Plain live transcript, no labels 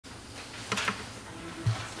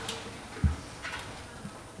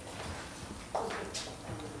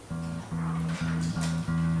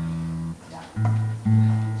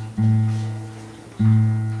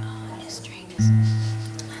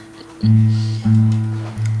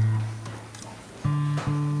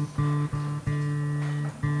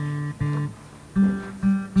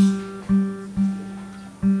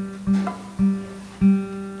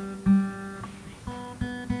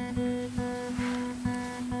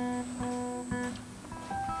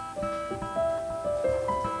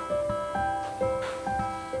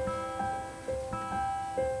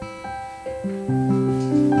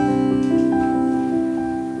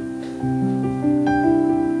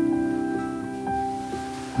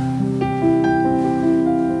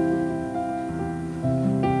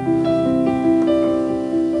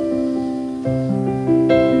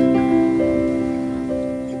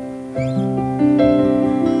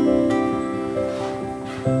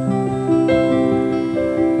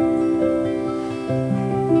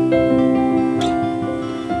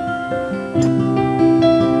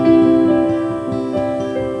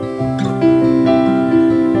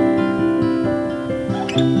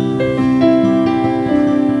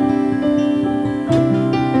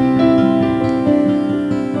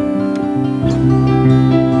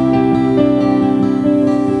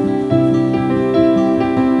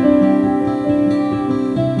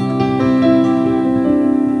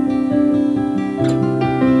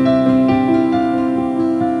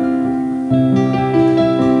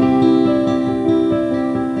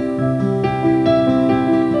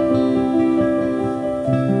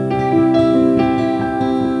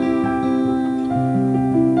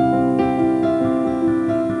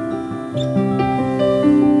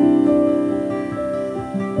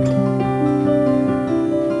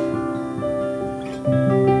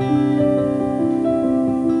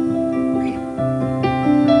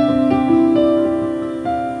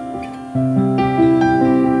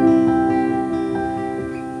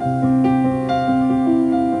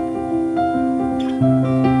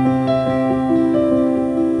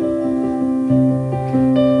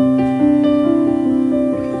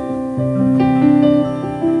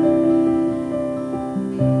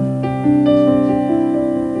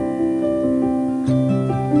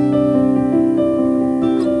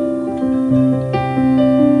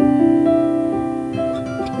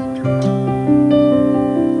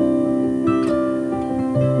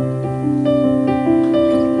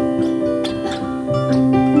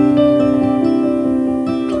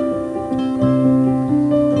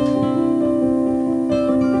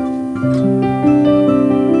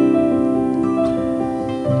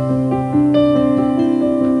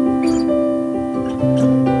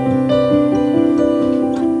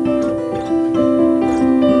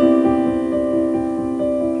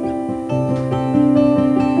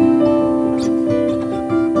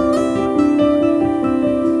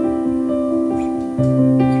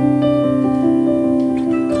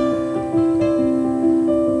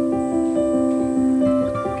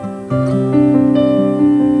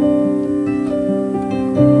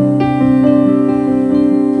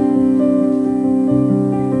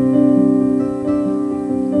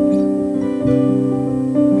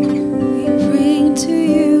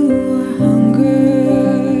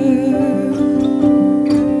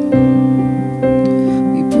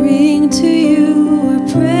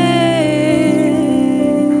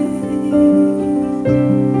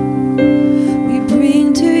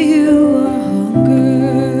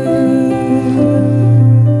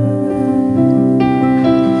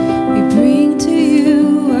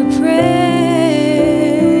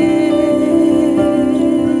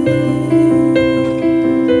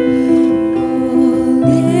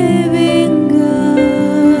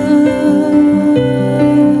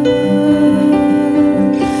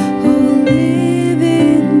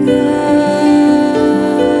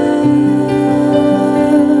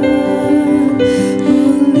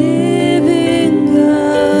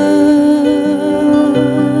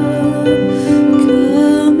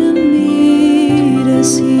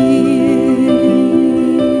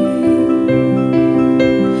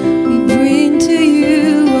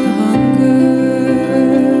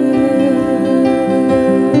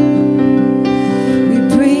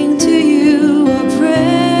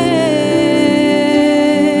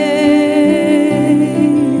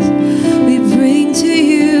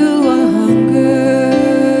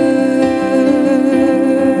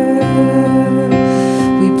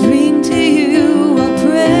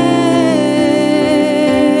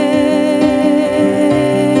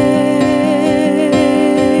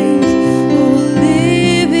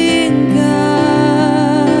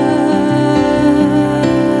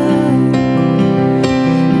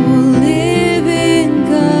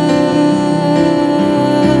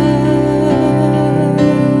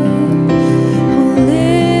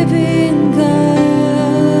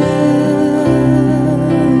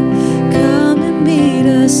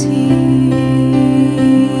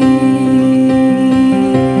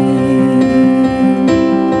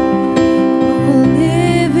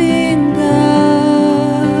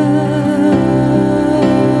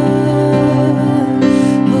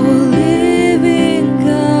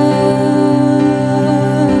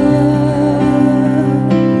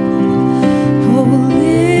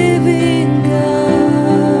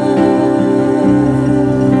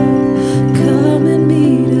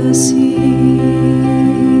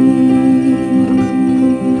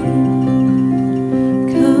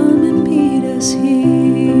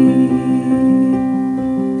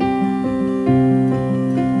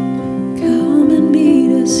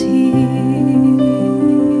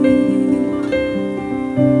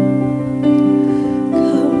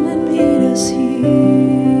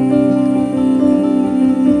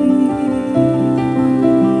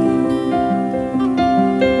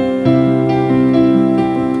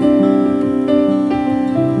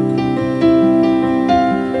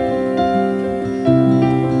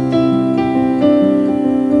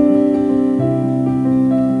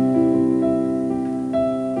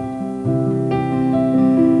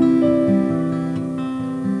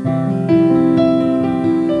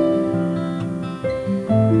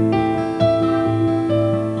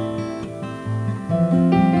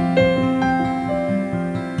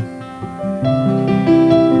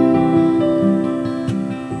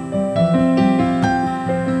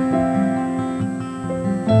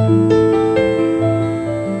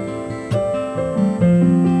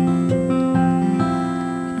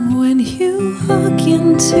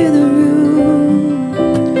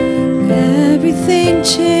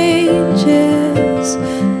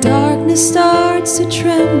darkness starts to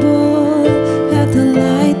tremble at the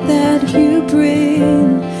light that you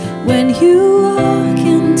bring. When you walk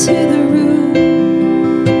into the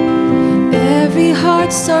room, every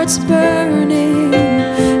heart starts burning,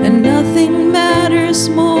 and nothing matters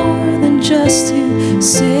more than just to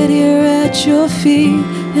sit here at your feet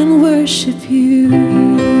and worship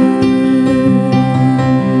you.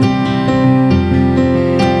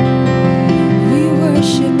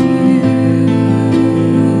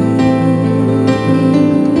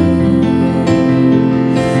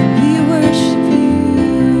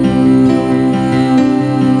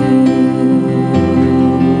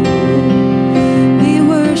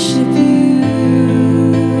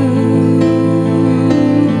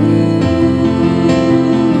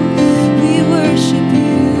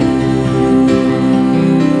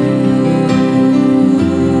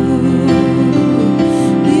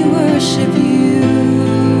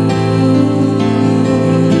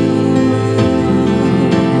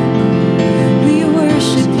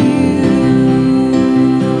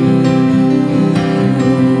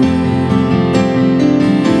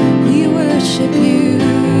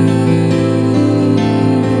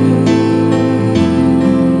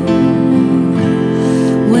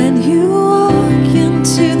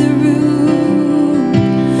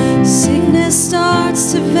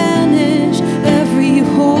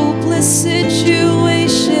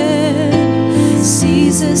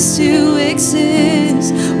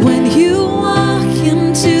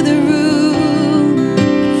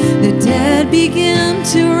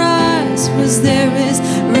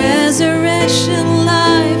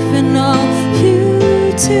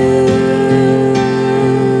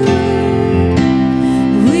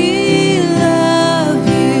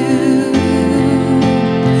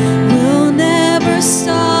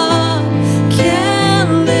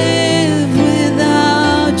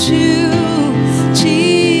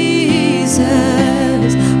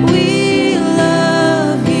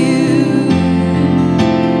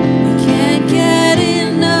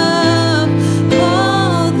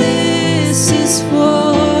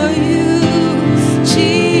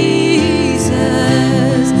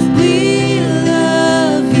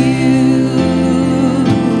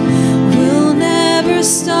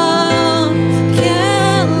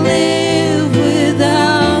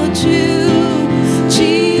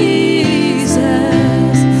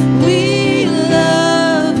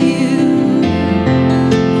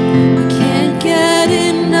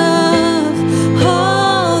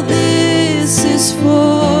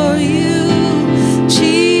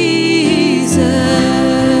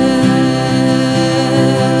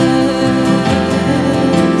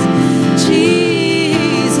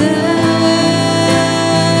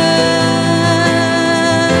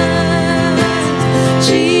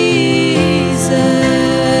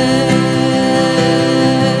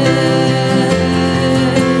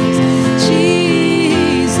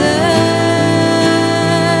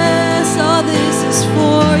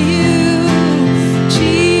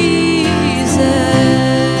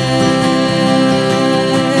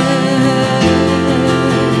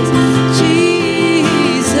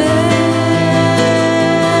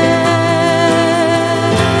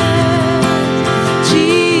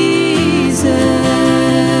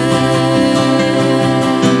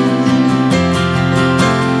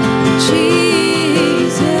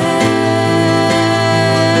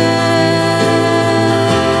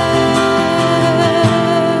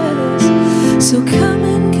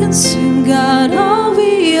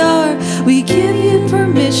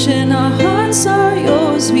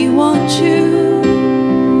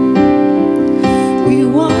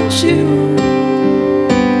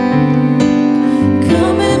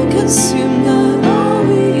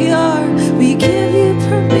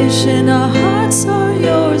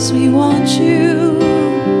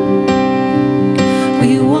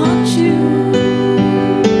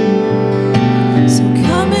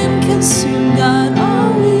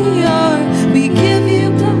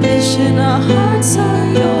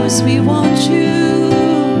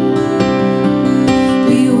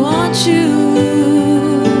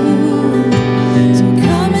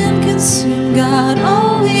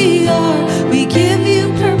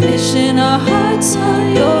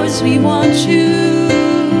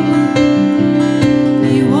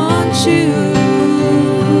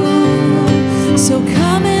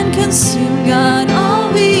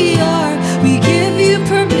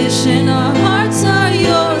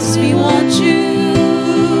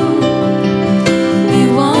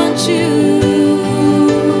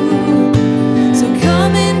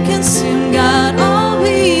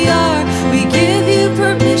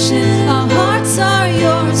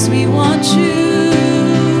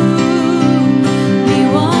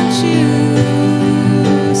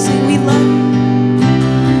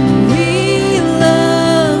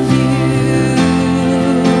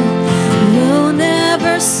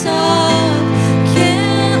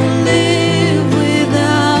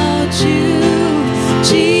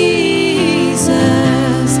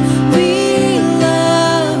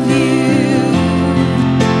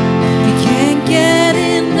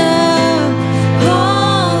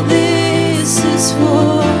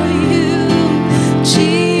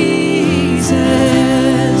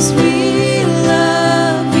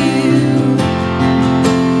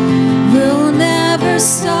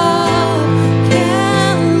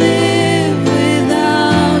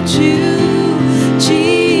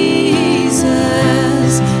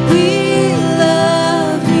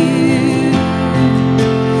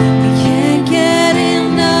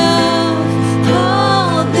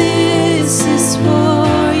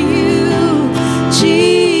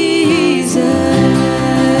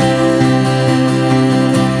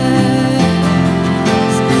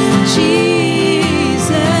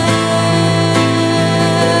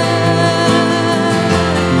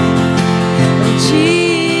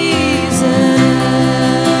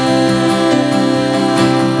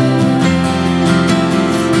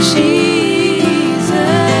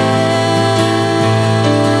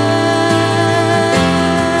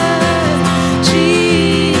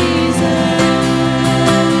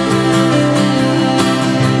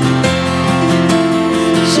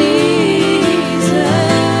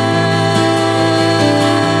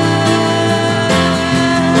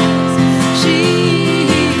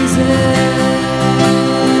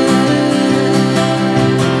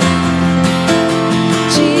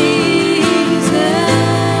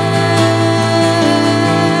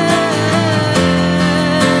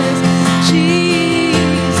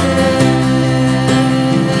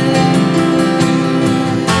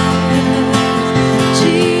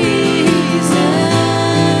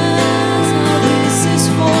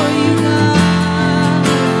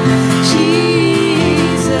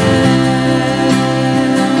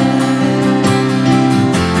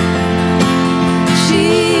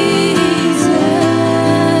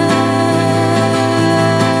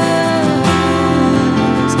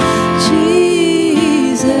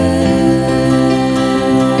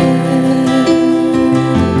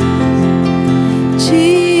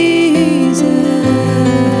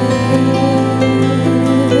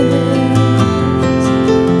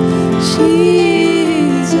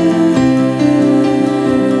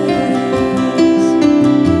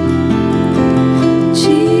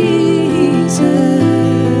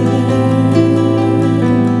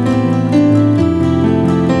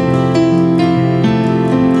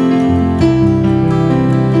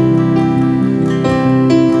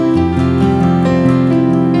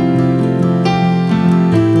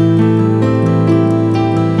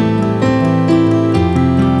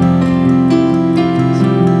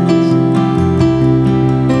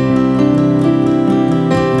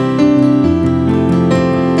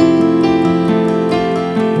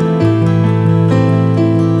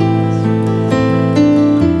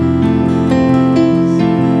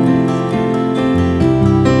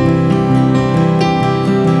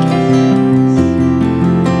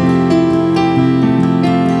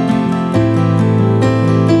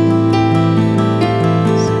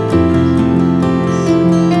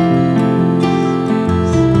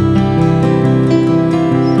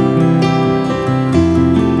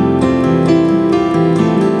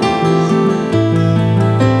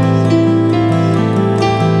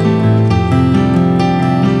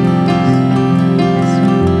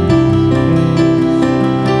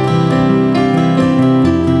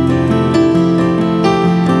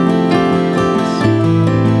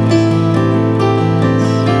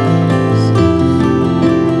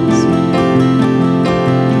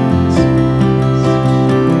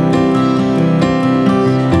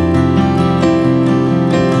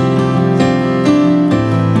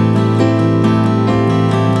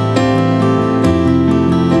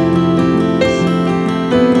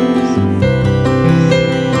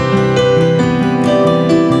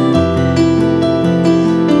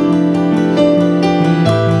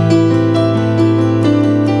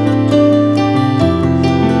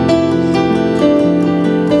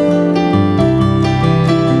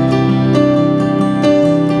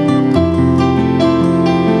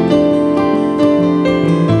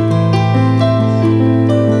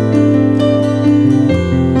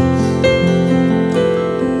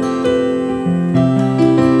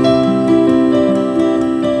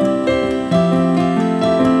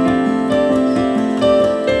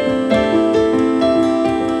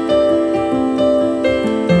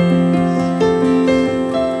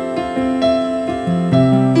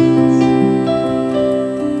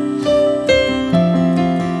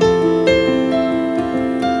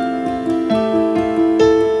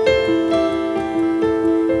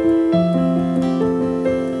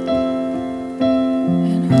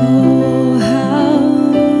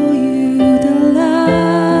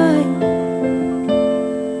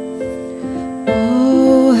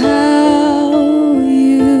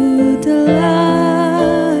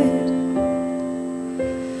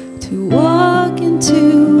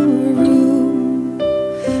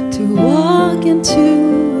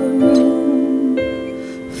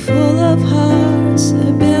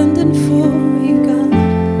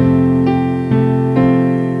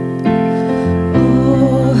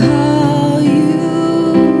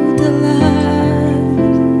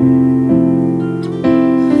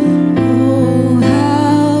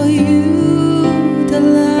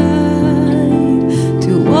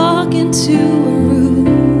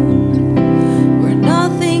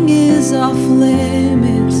 is off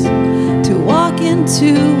limits to walk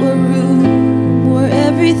into a room where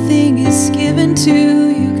everything is given to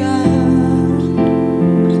you, God,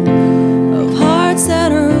 of hearts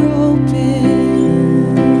that are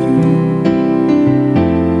open,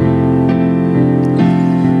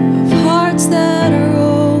 of hearts that are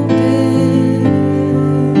open,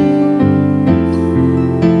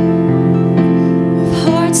 of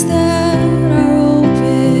hearts that are open,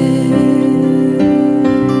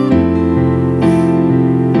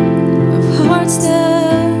 of hearts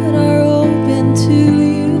that are open to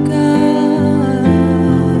you, God.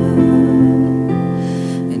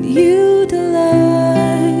 And you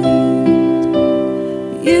delight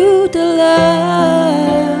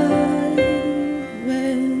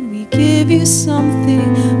when we give you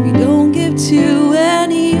something we don't give to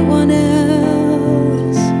anyone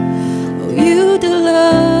else. Oh, you delight,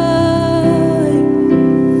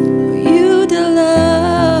 oh, you delight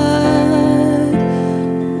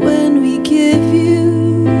when we give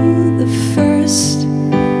you the first,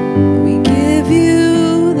 we give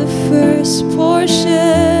you the first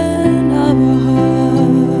portion of our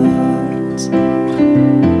hearts.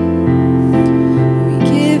 We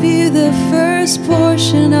give you the first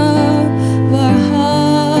portion of our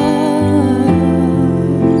hearts.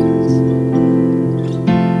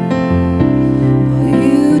 Oh,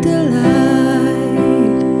 you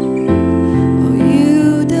delight, oh,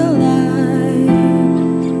 you delight,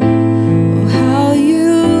 oh, how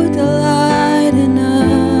you delight in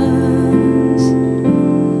us.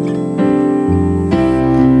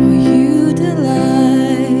 Oh, you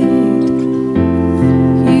delight,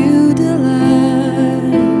 you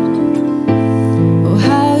delight, oh,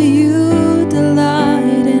 how you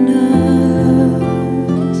delight in us.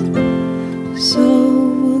 So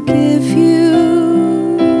we'll give you,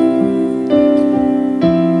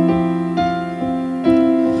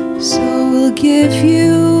 so we'll give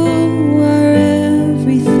you our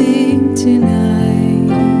everything tonight.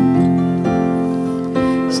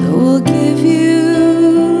 So we'll give you,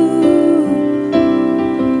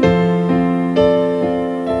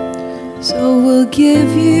 so we'll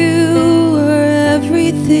give you our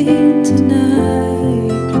everything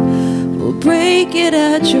tonight. We'll break it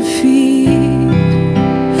at your feet.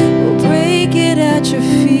 We'll break it at your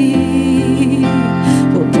feet.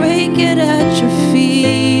 We'll break it at your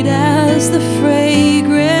feet as the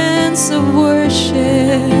fragrance of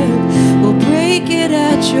worship. We'll break it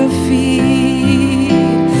at your feet.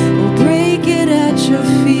 We'll break it at your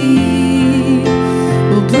feet.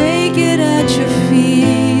 We'll break it at your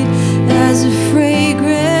feet as a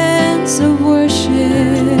fragrance of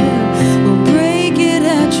worship. We'll break it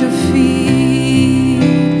at your feet.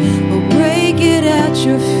 We'll break it at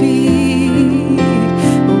your feet.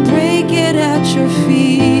 We'll break it at your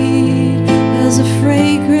feet as a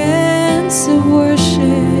fragrance of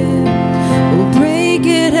worship. We'll break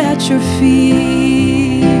it at your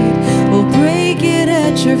feet. We'll break it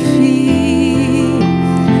at your feet.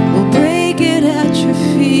 We'll break it at your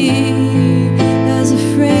feet as a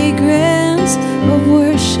fragrance of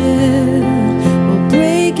worship. We'll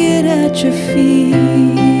break it at your feet.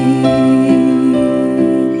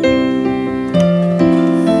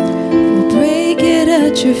 We'll break it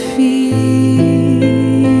at your feet.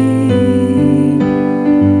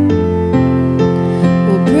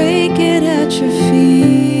 We'll break it at your feet.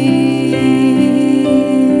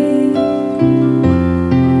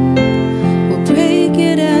 We'll break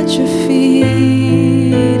it at your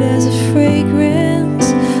feet as a fragrance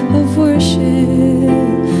of worship.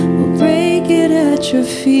 We'll break it at your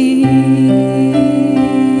feet.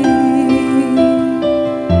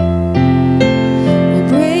 We'll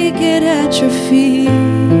break it at your feet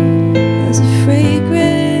as a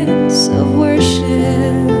fragrance of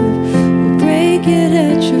worship. We'll break it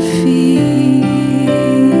at your feet.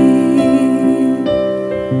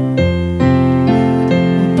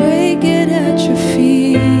 We'll break it at your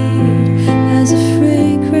feet as a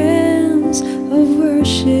fragrance of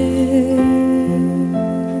worship.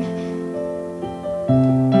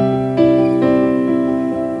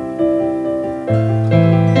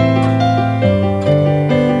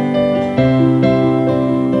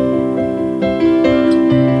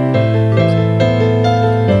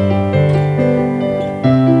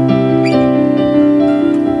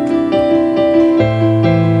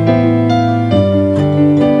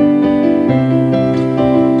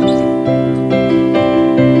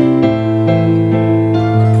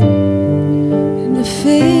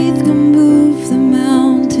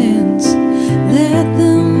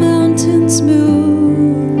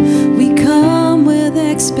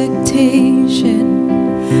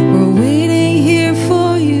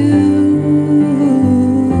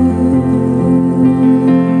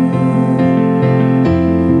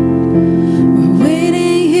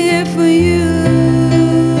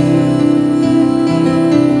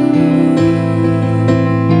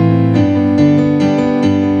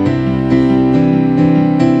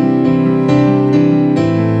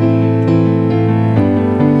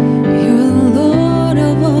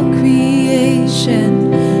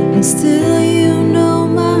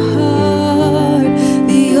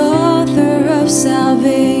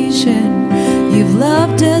 creation. You've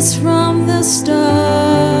loved us from the start.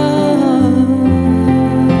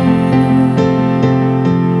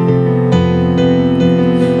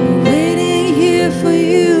 We're waiting here for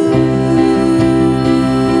you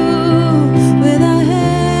with our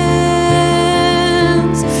hands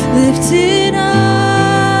lifted up.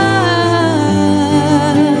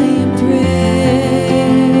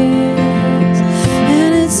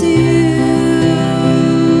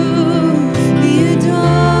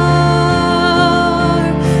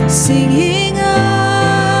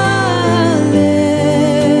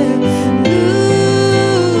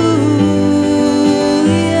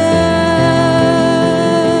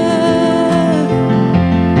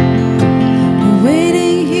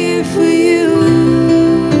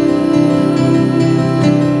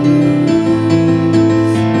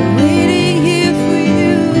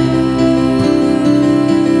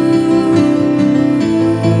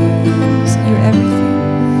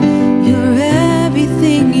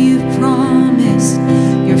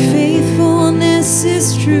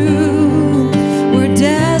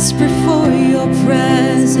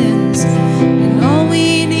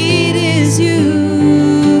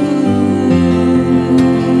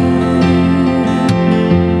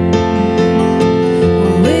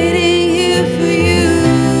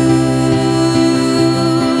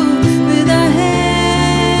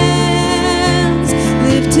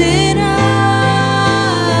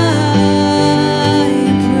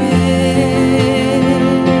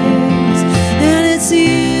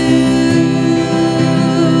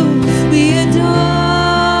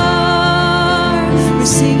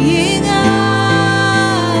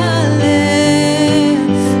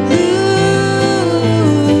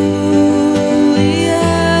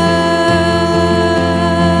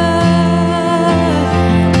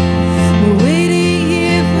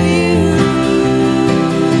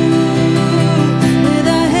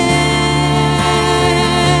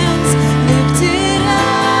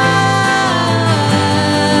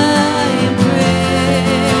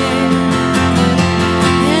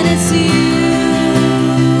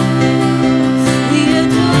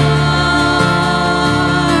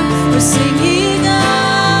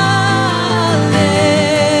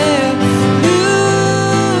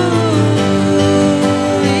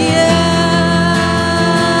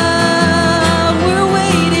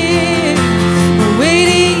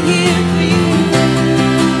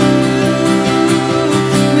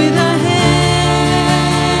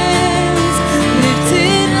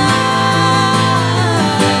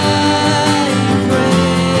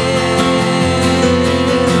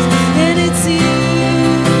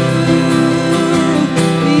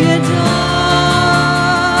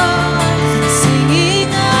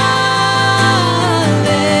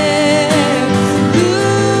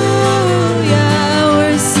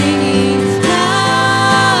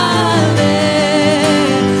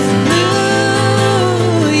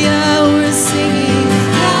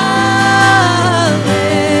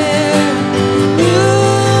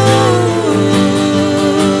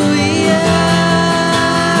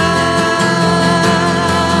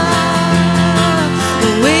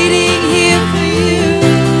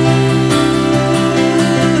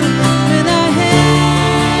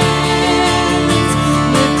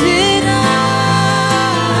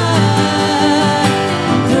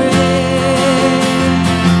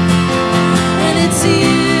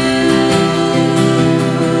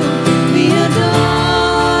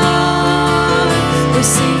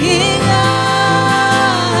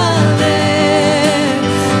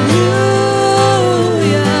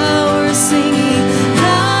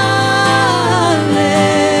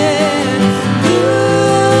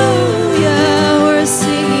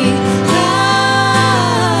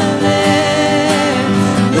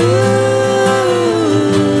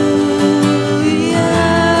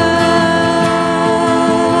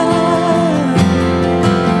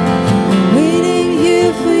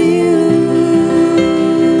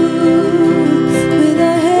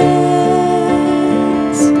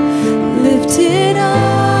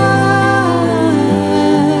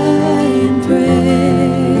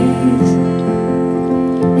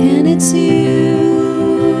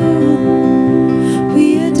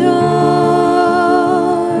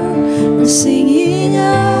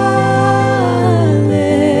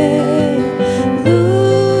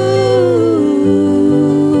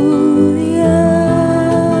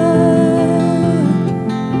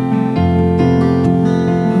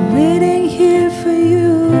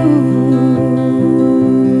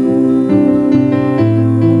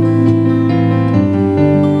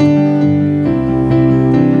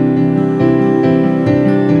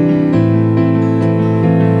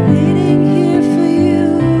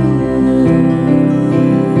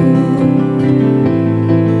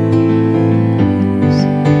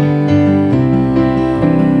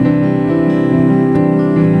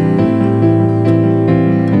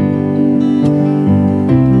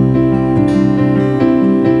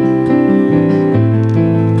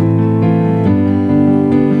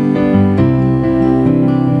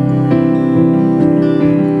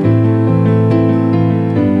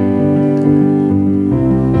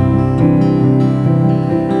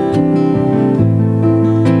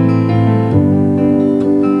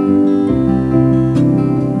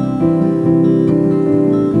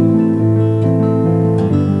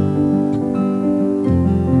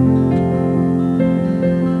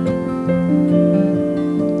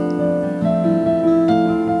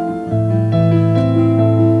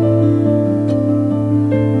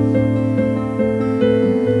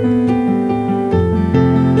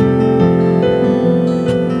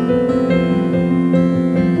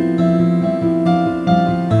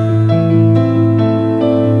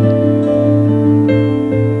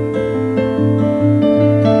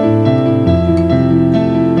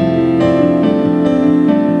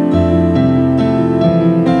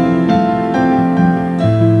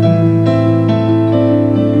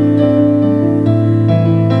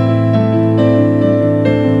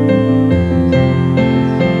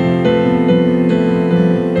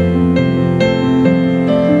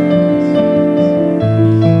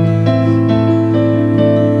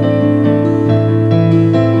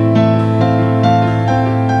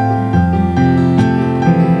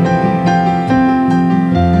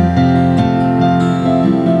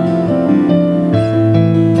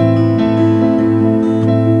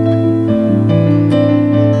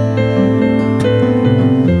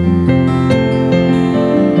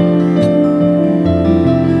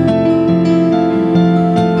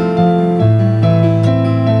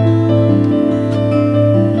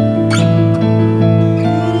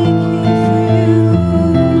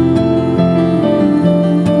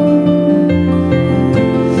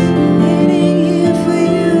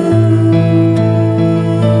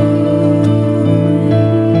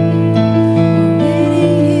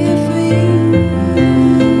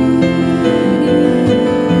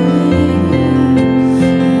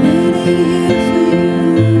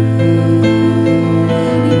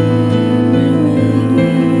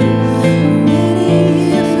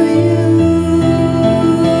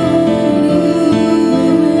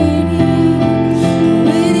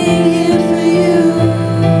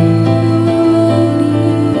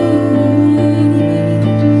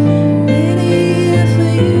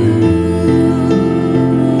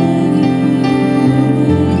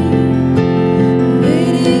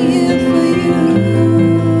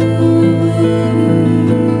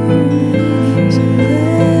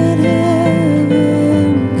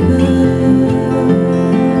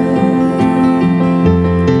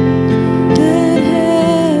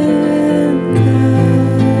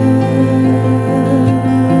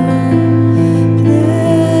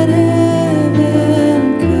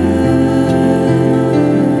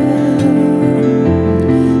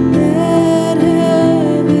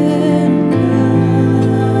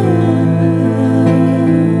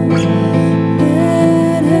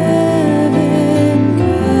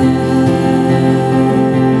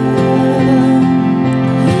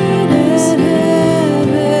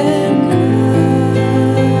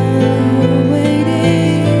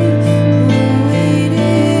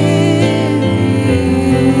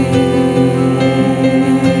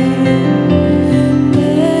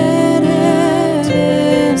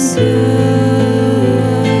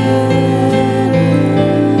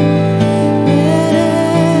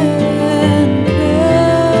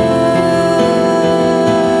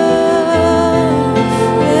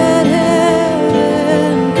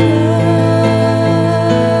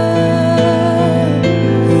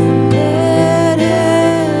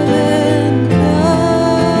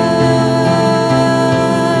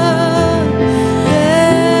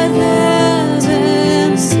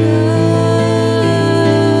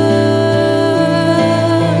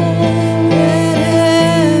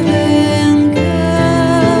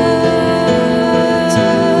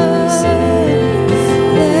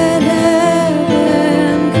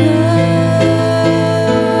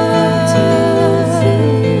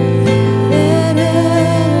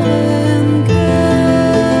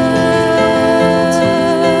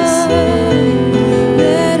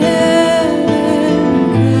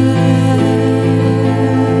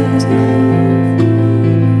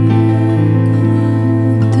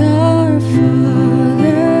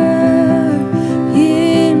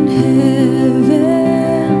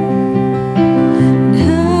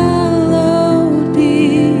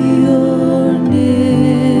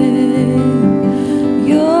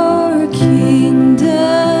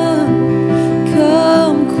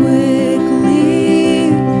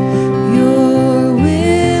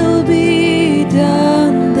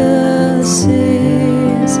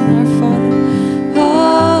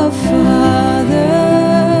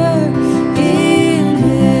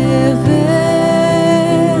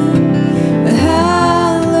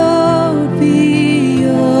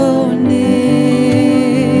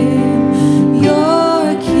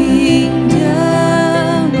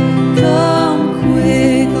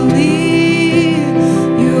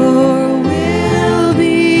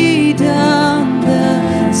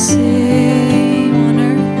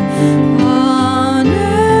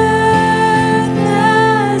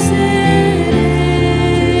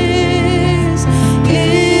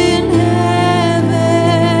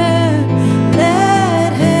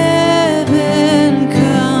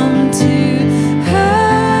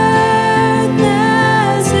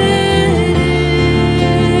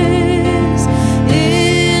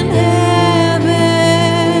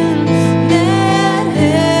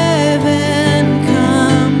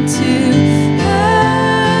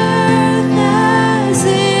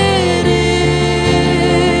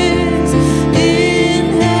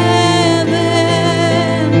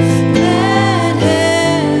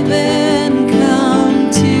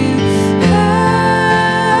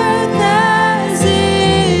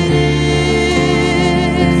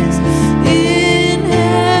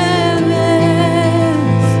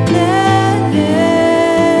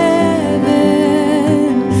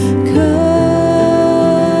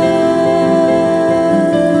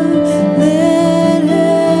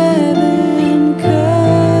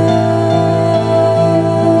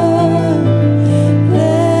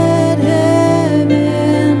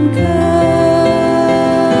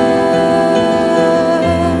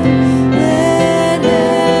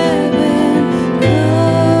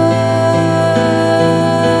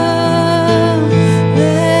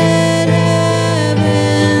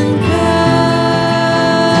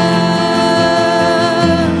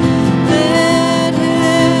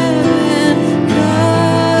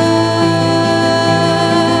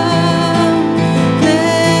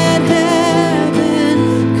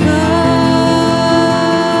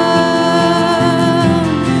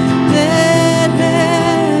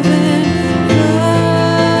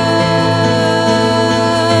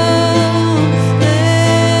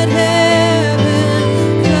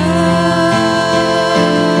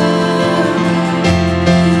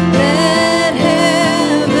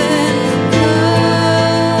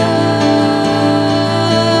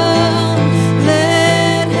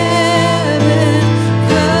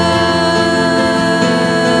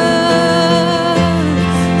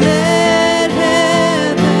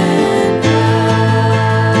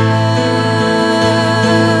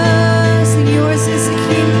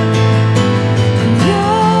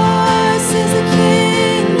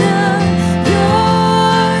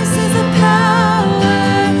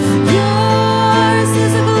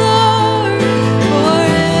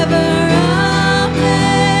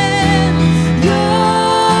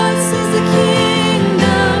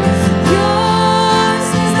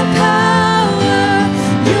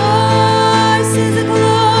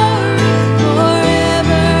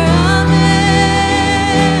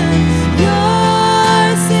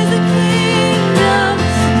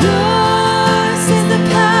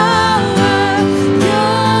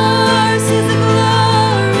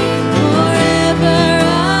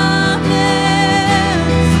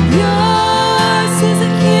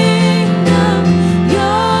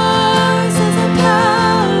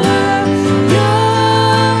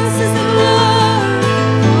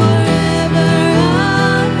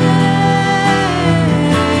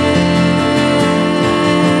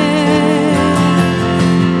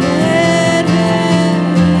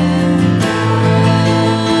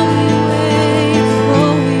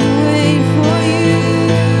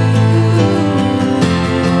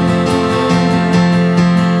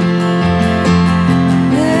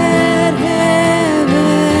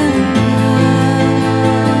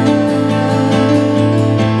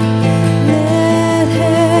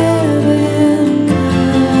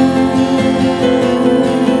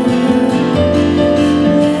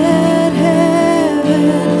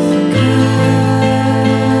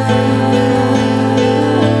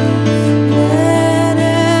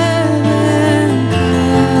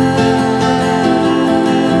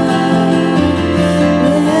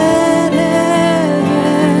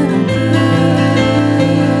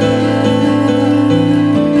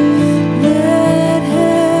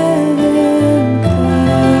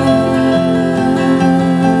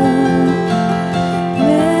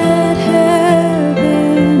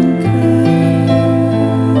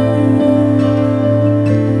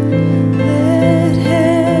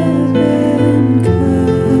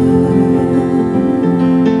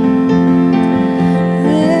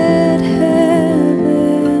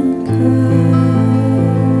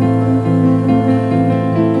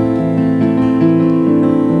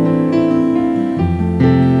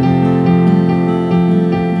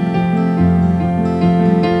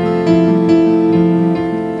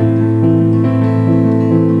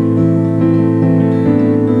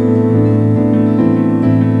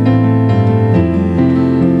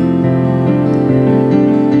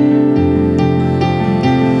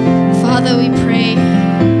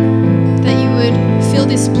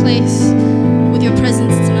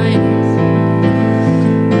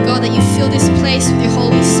 fill this place with your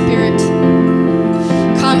Holy Spirit.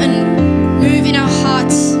 Come and move in our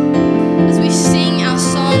hearts as we sing our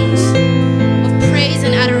songs of praise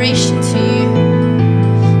and adoration to you.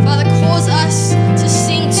 Father, cause us to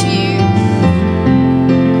sing to you,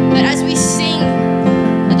 that as we sing,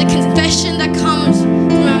 that the confession that comes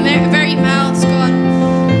from our very mouths, God,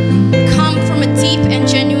 come from a deep and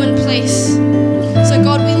genuine place. So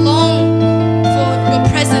God, we long for your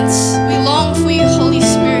presence. We long for you, Holy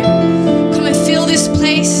Spirit. Come and fill this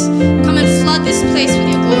place. Come and flood this place with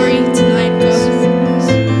your glory tonight, God.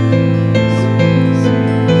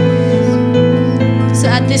 So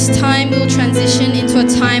at this time, we will transition into a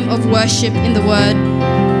time of worship in the Word.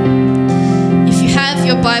 If you have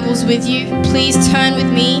your Bibles with you, please turn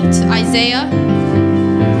with me to Isaiah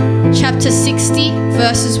chapter 60,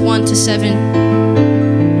 verses 1 to 7.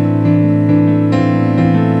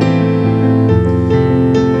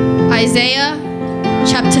 Isaiah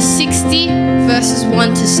chapter 60, verses 1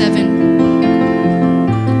 to 7.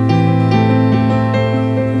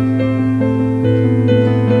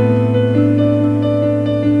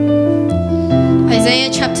 Isaiah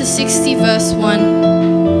chapter 60, verse 1.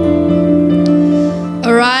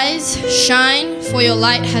 Arise, shine, for your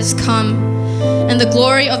light has come, and the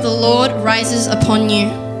glory of the Lord rises upon you.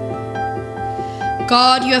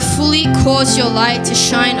 God, you have fully caused your light to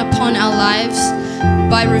shine upon our lives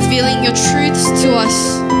by revealing your truths to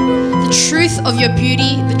us, the truth of your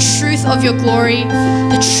beauty, the truth of your glory,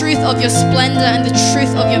 the truth of your splendor, and the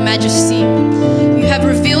truth of your majesty. You have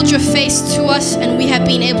revealed your face to us, and we have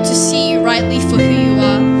been able to see you rightly for who you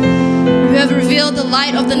are. You have revealed the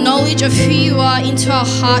light of the knowledge of who you are into our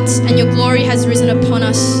hearts, and your glory has risen upon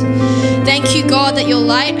us. Thank you, God, that your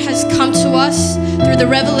light has come to us through the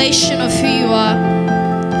revelation of who you are.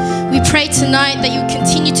 We pray tonight that you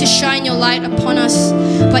continue to shine your light upon us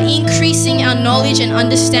by increasing our knowledge and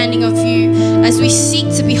understanding of you as we seek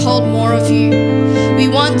to behold more of you. We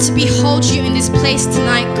want to behold you in this place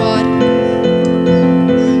tonight, God.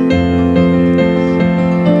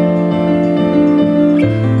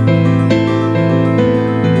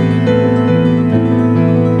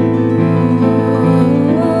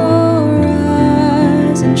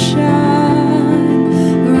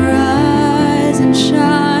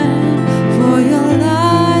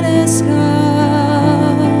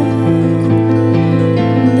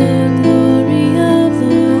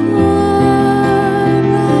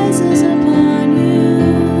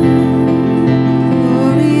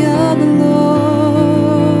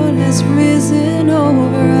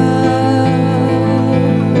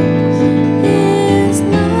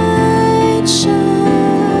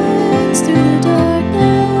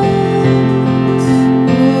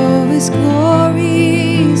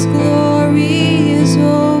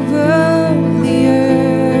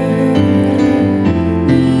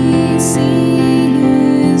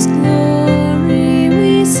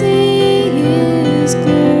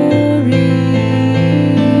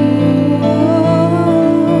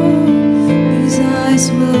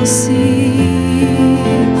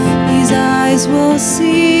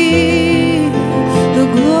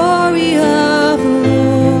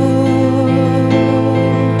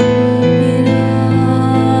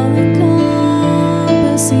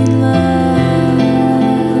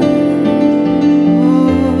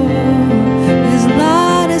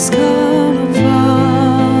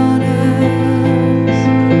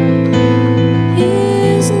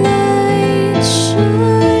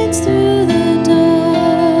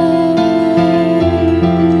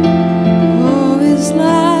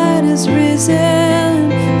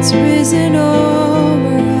 It's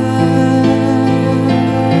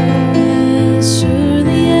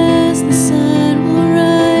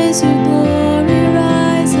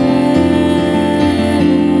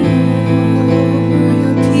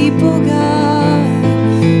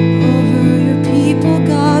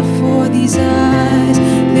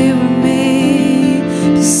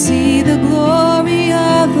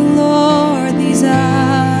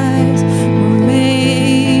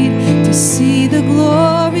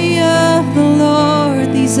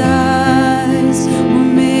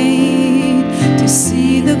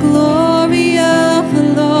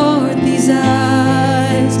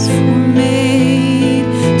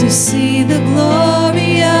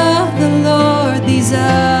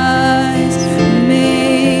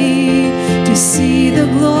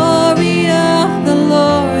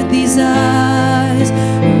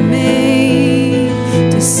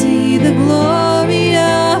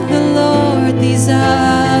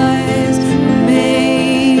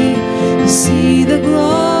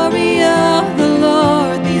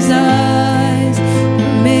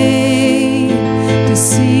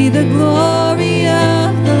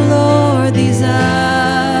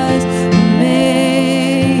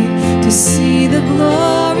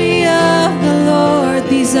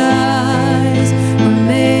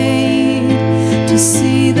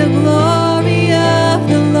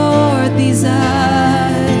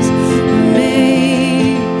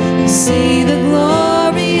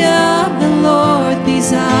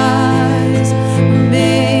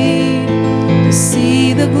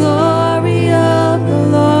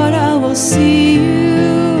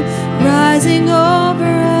rising over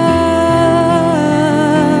us.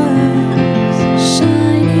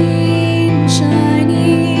 Shining,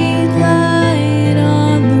 shining light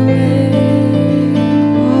on the way.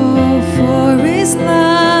 Oh, for His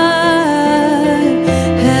light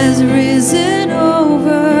has risen over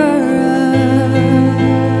us.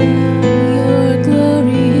 Your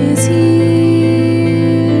glory is here.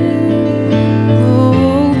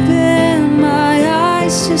 Open my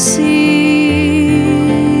eyes to see.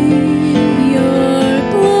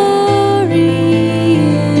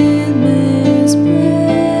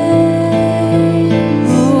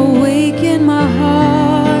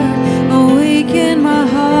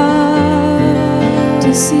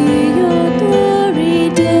 See your glory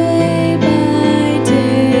day by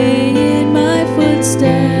day in my footsteps.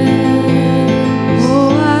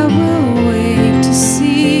 Oh, I will wake to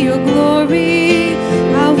see your glory.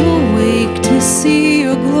 I will wake to see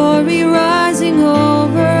your glory rising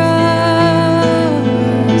over us.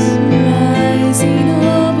 Rising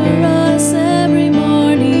over us every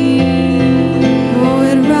morning. Oh,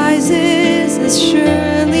 it rises as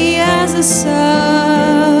surely as the sun.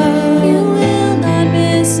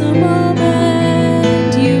 A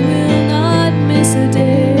moment, you will not miss a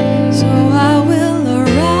day. So I will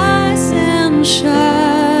arise and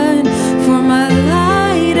shine, for my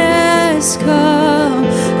light has come.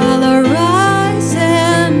 I'll arise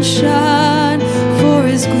and shine, for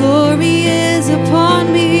His glory is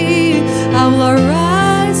upon me. I will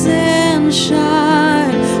arise and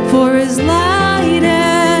shine, for His light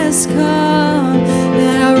has come.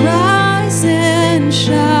 Then I'll rise and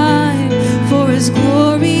shine, for His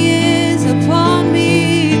glory is upon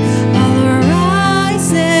me. I'll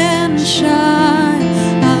arise and shine.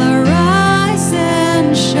 I'll arise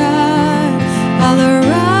and shine. I'll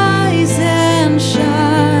arise and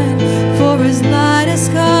shine, for His light has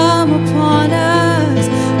come upon us.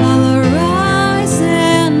 I'll arise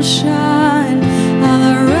and shine. I'll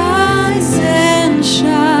arise and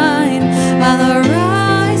shine. I'll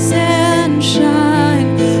arise and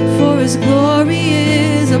shine, for His glory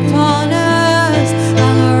is upon us.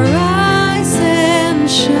 I'll arise and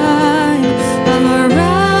shine. I'll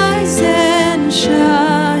arise and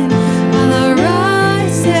shine. I'll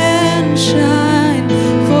arise and shine,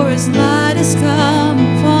 for His light has come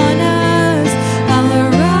upon us. I'll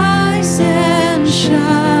arise and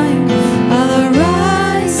shine. I'll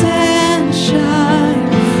arise and shine.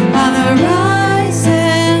 I'll arise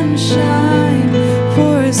and shine,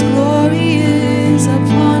 for His glory is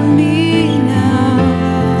upon me now.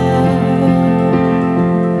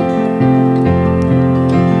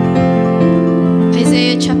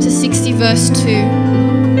 Isaiah chapter 60 verse 2.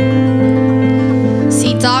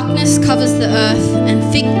 See, darkness covers the earth, and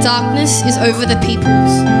thick darkness is over the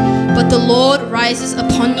peoples. But the Lord rises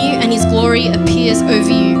upon you, and His glory appears over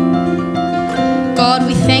you. God,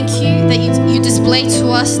 we thank you that you display to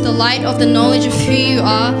us the light of the knowledge of who you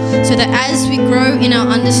are, so that as we grow in our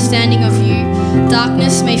understanding of you,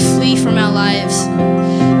 darkness may flee from our lives.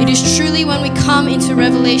 It is truly when we come into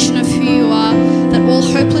revelation of who you are that all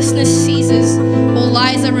hopelessness ceases, all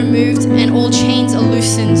lies are removed, and all chains are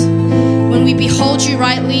loosened. When we behold you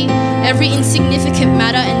rightly, every insignificant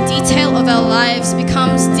matter and detail of our lives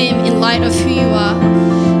becomes dim in light of who you are.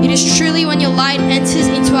 It is truly when your light enters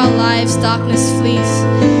into our lives, darkness flees.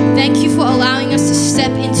 Thank you for allowing us to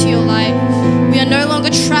step into your light. We are no longer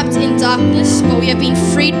trapped in darkness, but we are being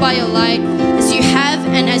freed by your light, as you have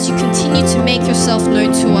and as you continue to make yourself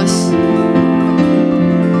known to us.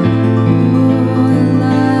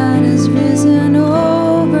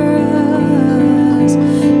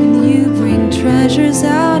 Treasures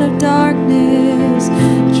out of darkness,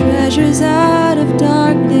 treasures out of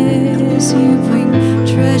darkness. You bring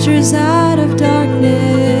treasures out of darkness.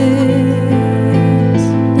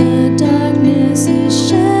 The darkness is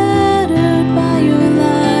shattered by your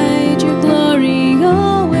light. Your glory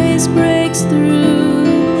always breaks through.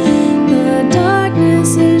 The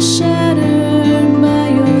darkness is shattered.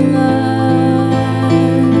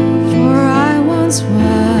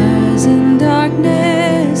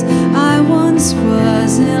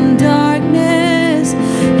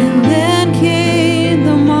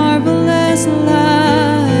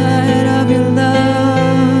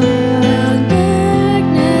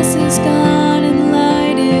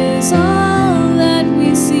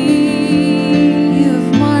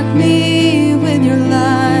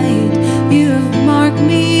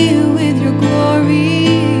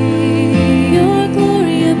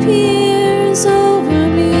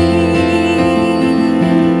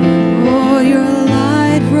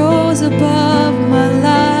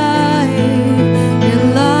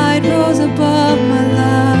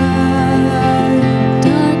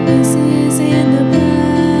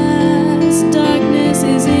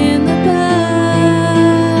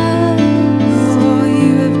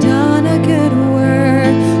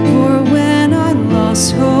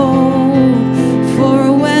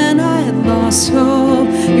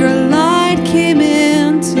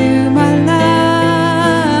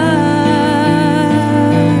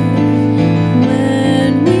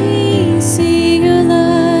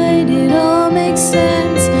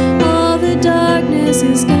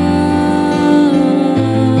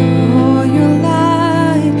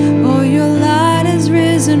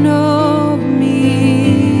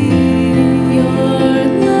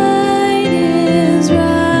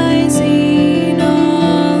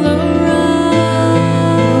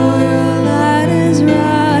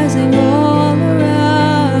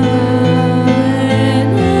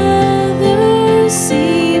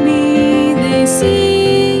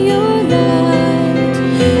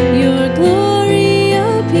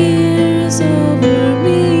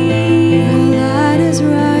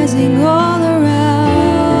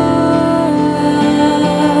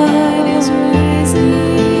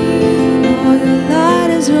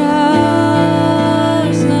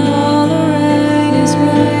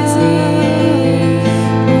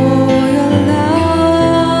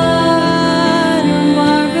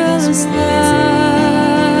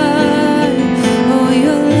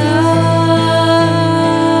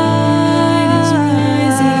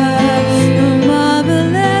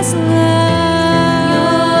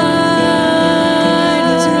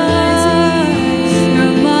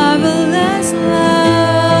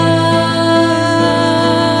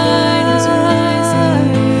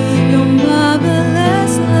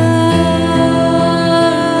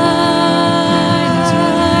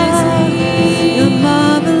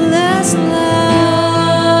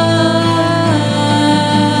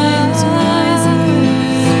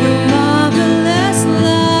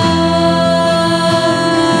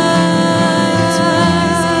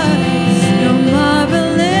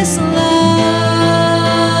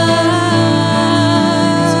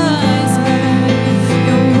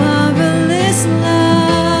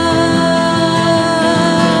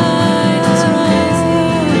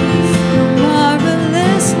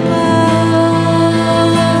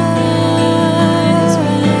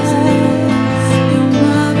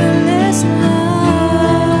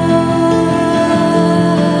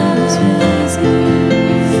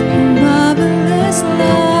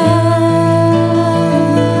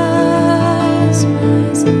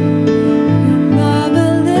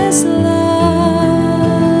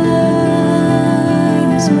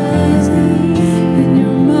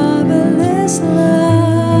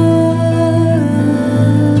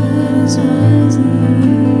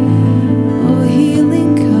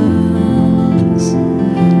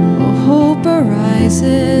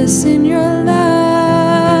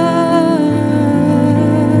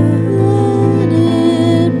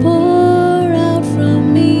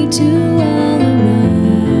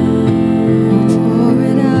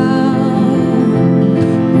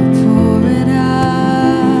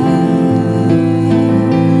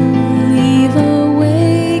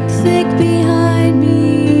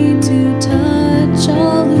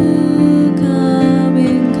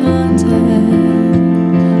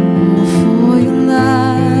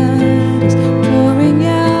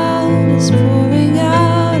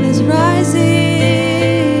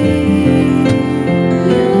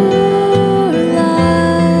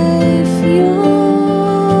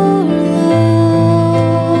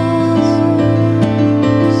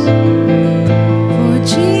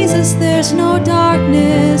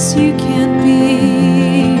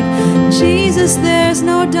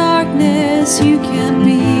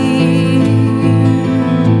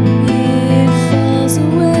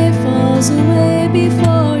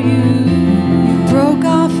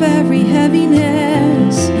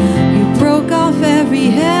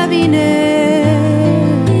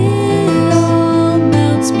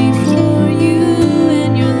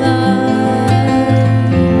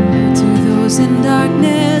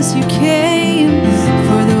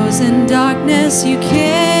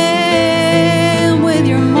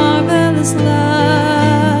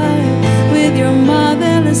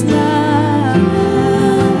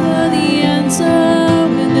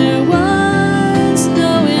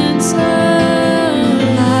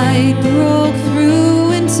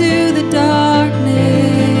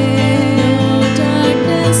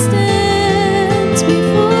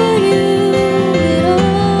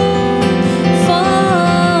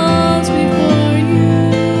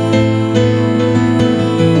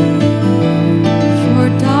 For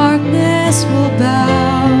darkness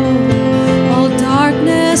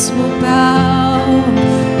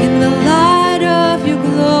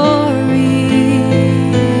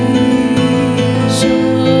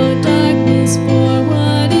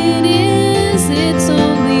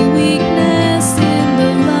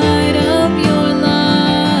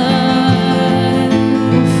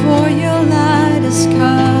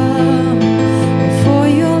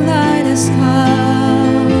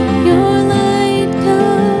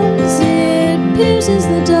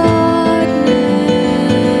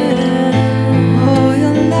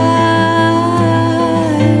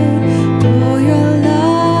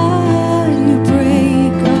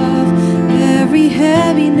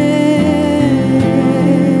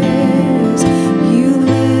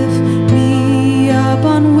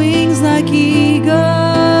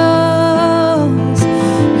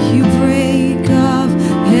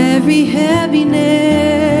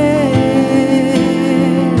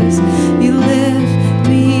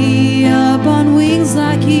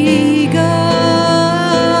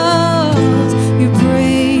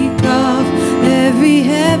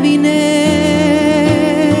heaviness.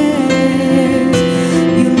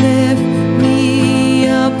 You lift me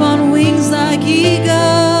up on wings like eagles.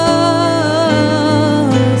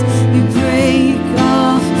 You break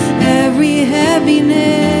off every heaviness.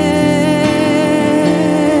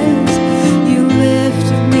 You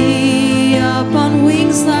lift me up on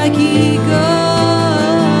wings like eagles.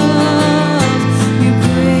 You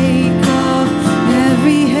break off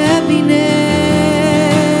every heaviness.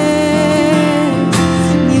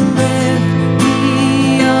 You lift me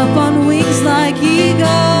up on wings like eagles.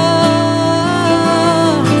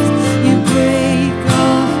 You break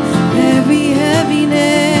off every heaviness.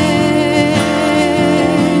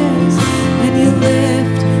 And you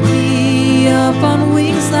lift me up on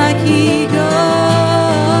wings like eagles.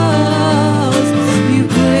 You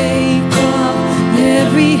break off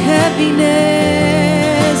every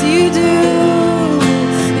heaviness. You do.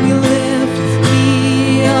 And you lift me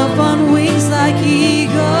up on wings like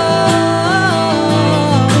eagles.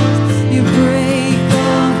 You break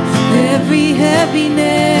off every heaviness.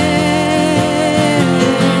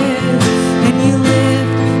 And you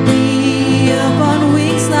lift me up on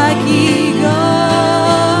wings like eagles.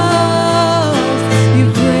 You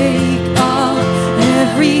break off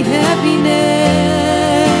every heaviness.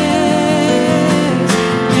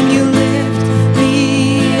 And you lift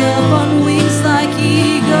me up on wings like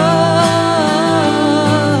eagles.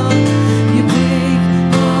 You break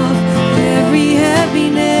off every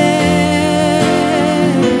heaviness.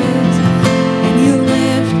 And you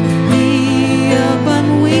lift me up on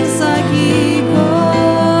wings like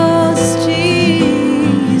eagles,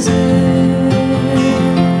 Jesus.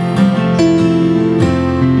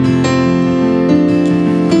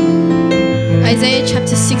 Isaiah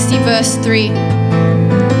chapter 60 verse 3.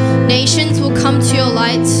 Nations will come to your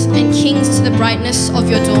lights and kings to the brightness of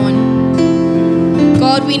your dawn.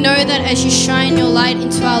 God, we know that as you shine your light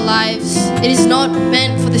into our lives, it is not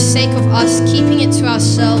meant for the sake of us keeping it to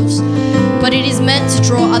ourselves, but it is meant to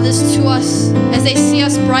draw others to us as they see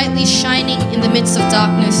us brightly shining in the midst of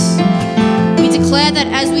darkness. We declare that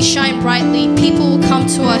as we shine brightly, people will come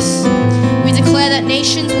to us. We declare that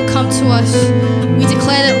nations will come to us. We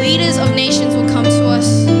declare that leaders of nations will come to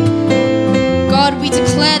us. God, we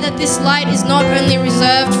declare that this light is not only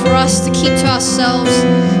reserved for us to keep to ourselves,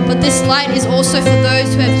 but this light is also for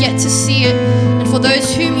those who have yet to see it and for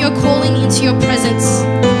those whom you're calling into your presence.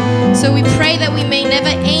 So we pray that we may never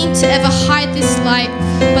aim to ever hide this light,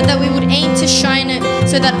 but that we would aim to shine it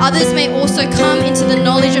so that others may also come into the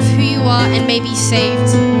knowledge of who you are and may be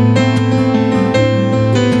saved.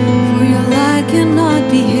 For your light cannot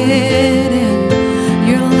be hidden.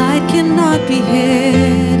 Your light cannot be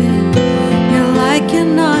hidden. Your light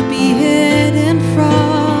cannot be hidden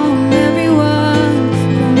from everyone,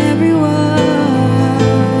 from everyone.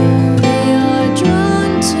 They are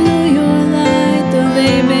drawn to your light, though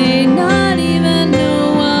they may not even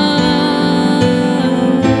know why.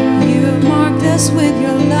 You have marked us with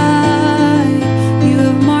your light. You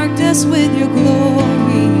have marked us with your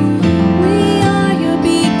glory. We are your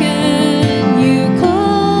beacon. You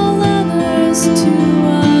call others to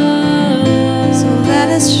us. So let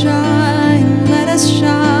us shine, let us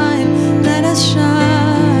shine, let us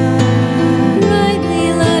shine.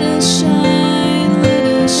 Brightly, let us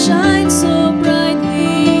shine so brightly.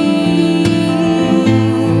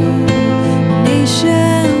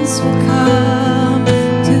 Nations will come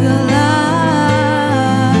to the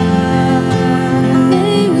light.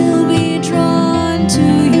 They will be drawn to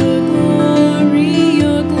your glory,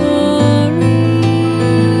 your glory.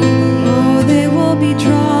 Oh, they will be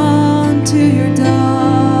drawn to your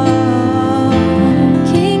dawn.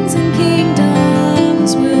 Kings and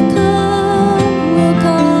kingdoms will come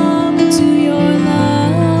to your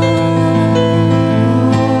light.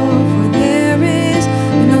 Oh, for there is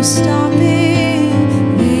no stopping.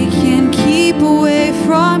 They can keep away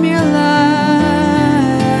from your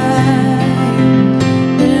light.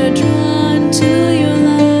 They're drawn to your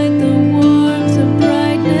light, the warmth, the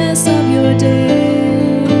brightness of your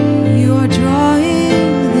day. You are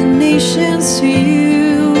drawing the nations to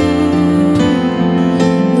you.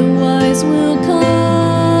 The wise will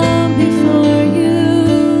come before you.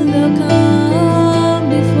 They'll come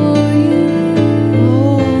before you.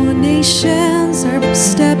 Oh, nations are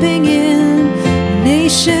stepping in.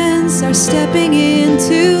 Nations are stepping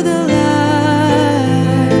into the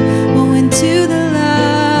light. Oh, into the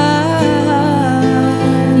light.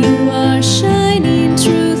 You are shining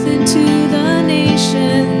truth into the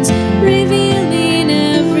nations, revealing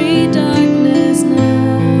every darkness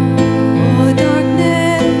now. Oh,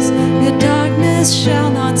 darkness, the darkness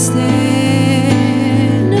shall not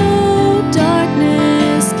stand. No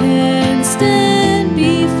darkness can stand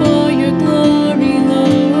before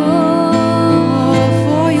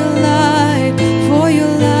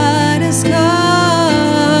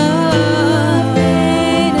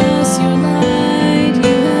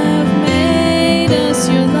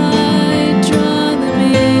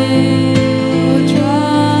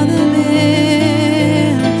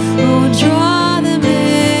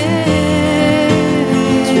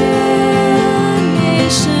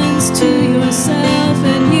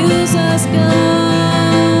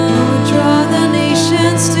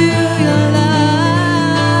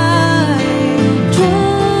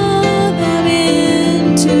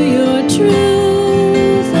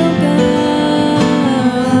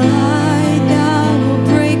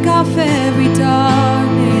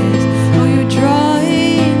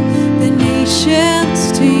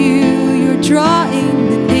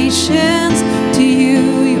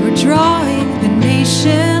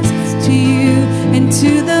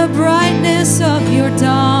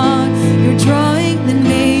dawn. You're drawing the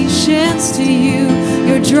nations to you.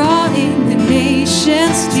 You're drawing the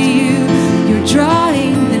nations to you. You're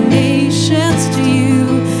drawing the nations to you.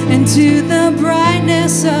 And to the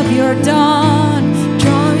brightness of your dawn,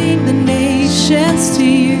 drawing the nations to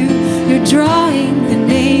you. You're drawing the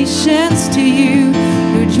nations to you.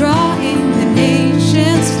 You're drawing the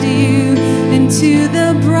nations to you. Into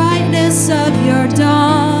the brightness of your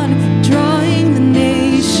dawn, drawing the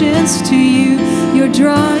nations to you. You're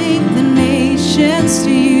drawing the nations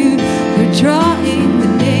to you. You're drawing the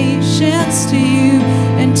nations to you.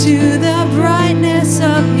 And to the brightness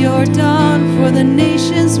of your dawn, for the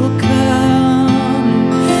nations will come,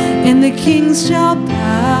 and the kings shall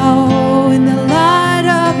bow in the light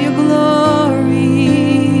of your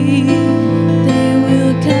glory. They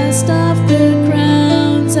will cast off the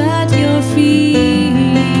crowns at your feet.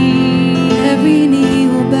 Every knee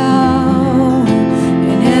will bow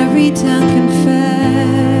and every tongue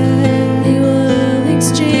confess. They will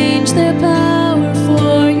exchange their power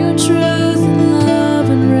for your truth and love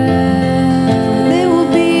and rest. There will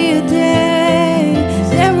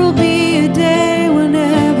be a day when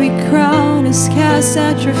every crown is cast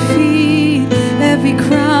at your feet. Every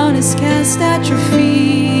crown is cast at your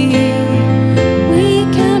feet. We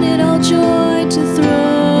count it all joy to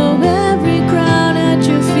throw every crown at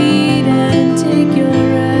your feet and take your rest.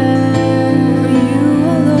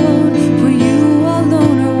 For you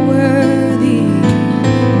alone are worthy.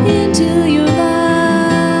 Into your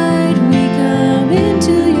light, we come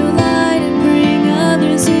into your light and bring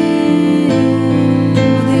others in.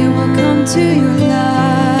 Oh, they will come to your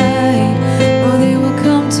light. Oh, they will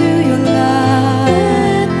come to your light.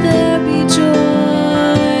 Let there be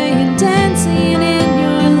joy and dancing in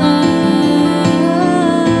your light.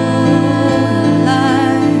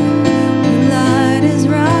 Your light is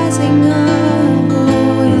rising up.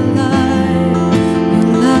 Oh, your light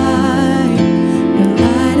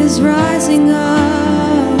is rising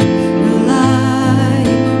up. Your light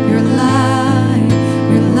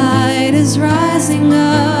is rising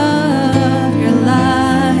up. Your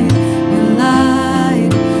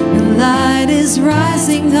light is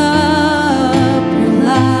rising up.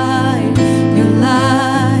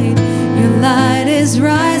 Your light is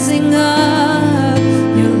rising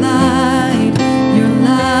up.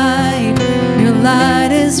 Your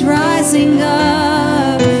light is rising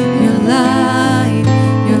up.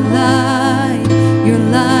 Your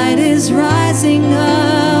light is rising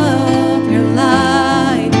up. Your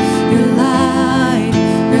light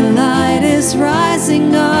is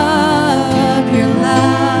rising up.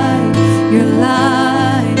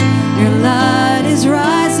 Your light is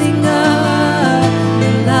rising up.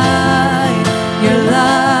 Your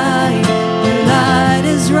light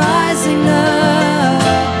is rising up.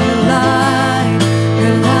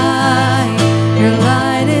 Your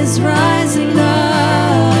light is rising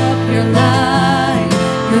up. Your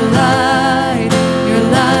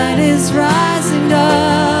light is rising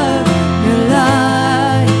up.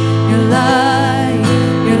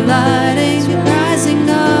 Your light is rising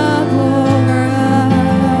up over us.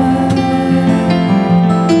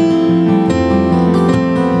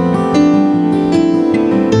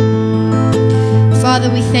 Father,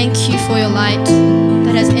 we thank you for your light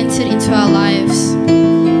that has entered into our lives.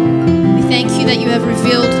 We thank you that you have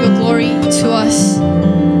revealed your glory to us.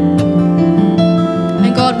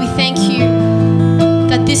 And God, we thank you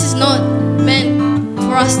that this is not meant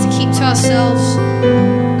for us to keep to ourselves,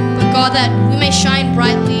 but God, that we may shine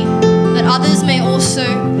brightly, that others may also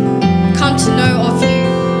come to know of you,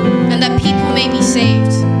 and that people may be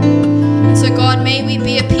saved. And so God, may we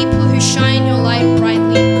be a people who shine your light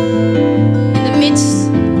brightly in the midst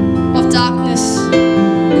of darkness.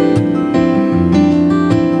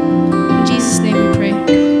 In Jesus' name we pray.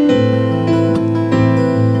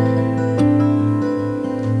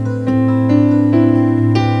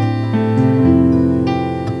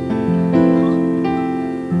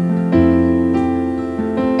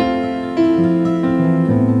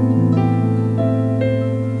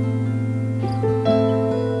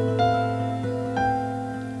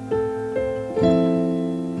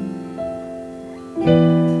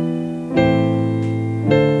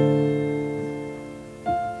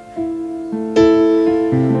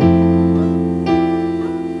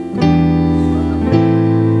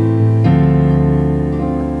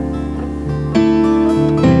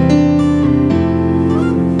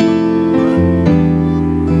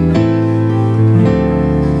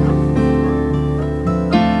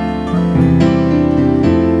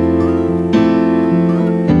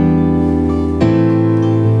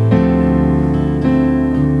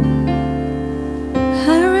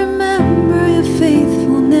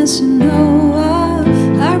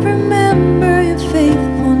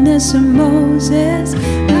 Moses. I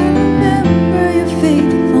remember your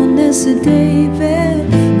faithfulness to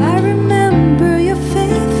David. I remember your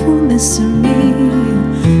faithfulness to me.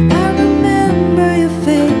 I remember your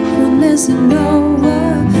faithfulness to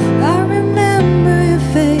Noah. I remember your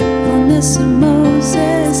faithfulness to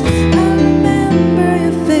Moses. I remember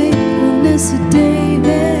your faithfulness to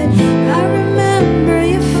David. I remember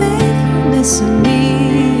your faithfulness to me.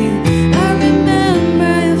 I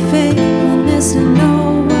remember your faithfulness to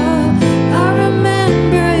Noah. I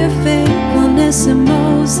remember your faithfulness to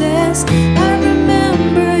Moses. I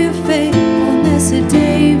remember your faithfulness to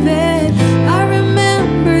David. I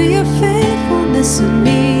remember your faithfulness to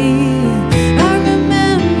me. I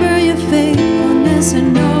remember your faithfulness to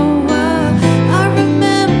Noah. I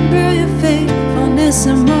remember your faithfulness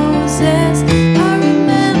to Moses. I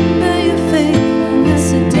remember your faithfulness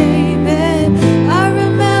to David. I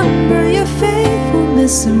remember your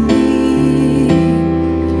faithfulness to me.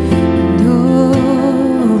 And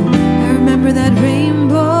oh, I remember that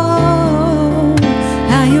rainbow,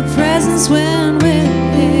 how your presence went with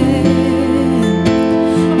it.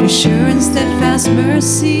 Your sure and steadfast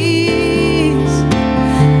mercies,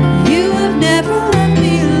 you have never let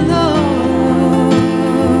me alone.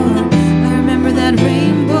 I remember that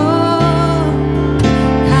rainbow,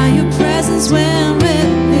 how your presence went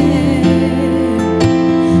with it.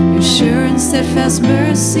 Your sure and steadfast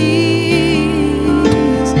mercies,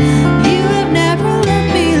 you have never let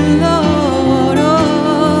me alone.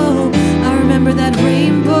 Oh, I remember that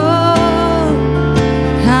rainbow,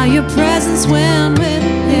 how your presence went with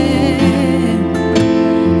it.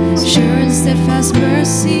 Sure and steadfast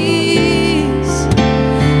mercies,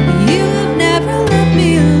 you have never let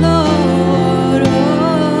me alone.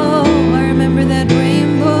 Oh, I remember that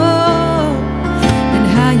rainbow and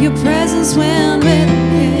how your presence went with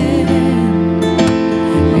it.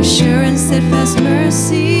 Your sure and steadfast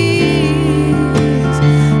mercies,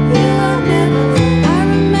 you have never. I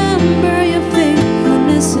remember your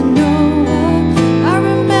faithfulness to Noah. I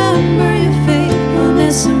remember your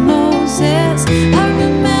faithfulness to Moses. I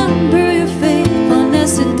remember your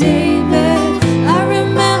faithfulness to David. I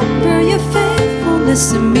remember your faithfulness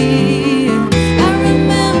to me. I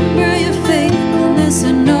remember your faithfulness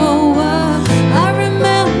to Noah. I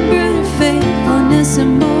remember your faithfulness to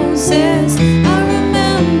Moses. I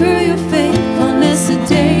remember your faithfulness to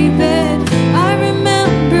David. I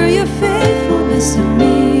remember your faithfulness to me.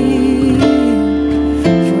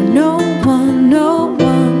 For no one, no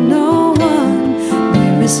one, no one,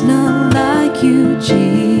 there is none like you,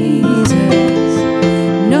 Jesus.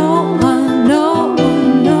 No one, no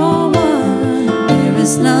one, no one, there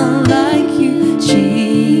is none like you,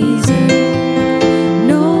 Jesus.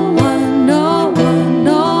 No one, no one,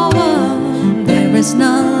 no one, there is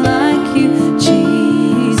none like you,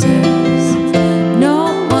 Jesus. No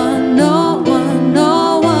one, no one,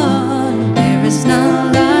 no one, there is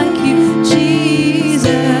none like you,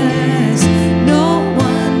 Jesus. No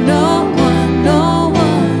one, no one, no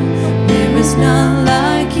one, there is none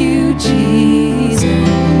like you, Jesus.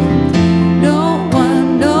 No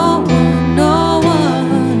one, no one, no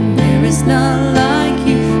one, there is none like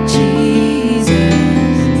you, Jesus.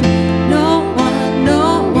 No one, no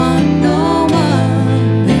one, no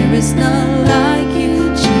one, there is none like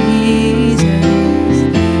you, Jesus.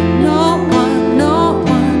 No one, no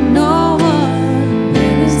one, no one,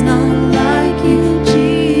 there is none like you,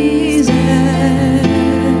 Jesus.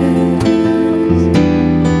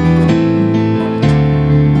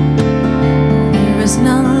 There is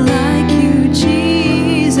none like you,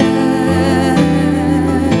 Jesus.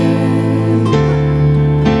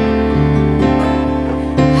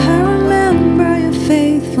 I remember your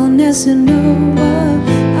faithfulness to Noah.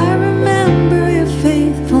 I remember your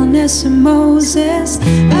faithfulness to Moses.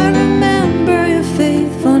 I remember your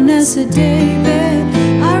faithfulness to David.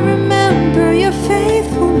 I remember your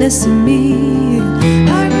faithfulness to me.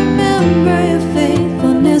 I remember your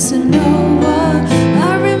faithfulness to Noah.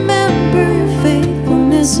 I remember your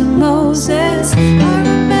faithfulness to Moses. I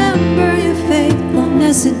remember your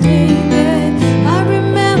faithfulness to David. I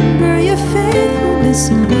remember your faithfulness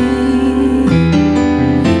to me.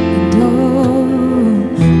 And oh,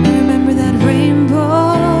 I remember that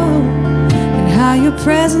rainbow and how your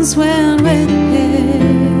presence went with it.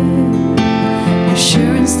 Your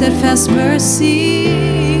sure and steadfast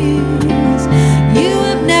mercies, you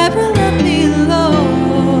have never let me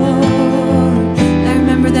alone. I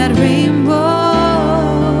remember that rainbow,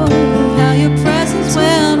 how your presence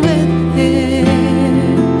went with it.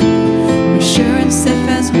 Your sure and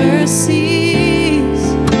steadfast mercies,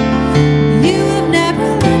 you have never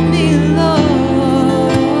let me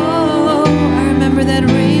alone. I remember that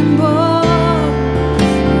rainbow,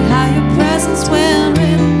 how your presence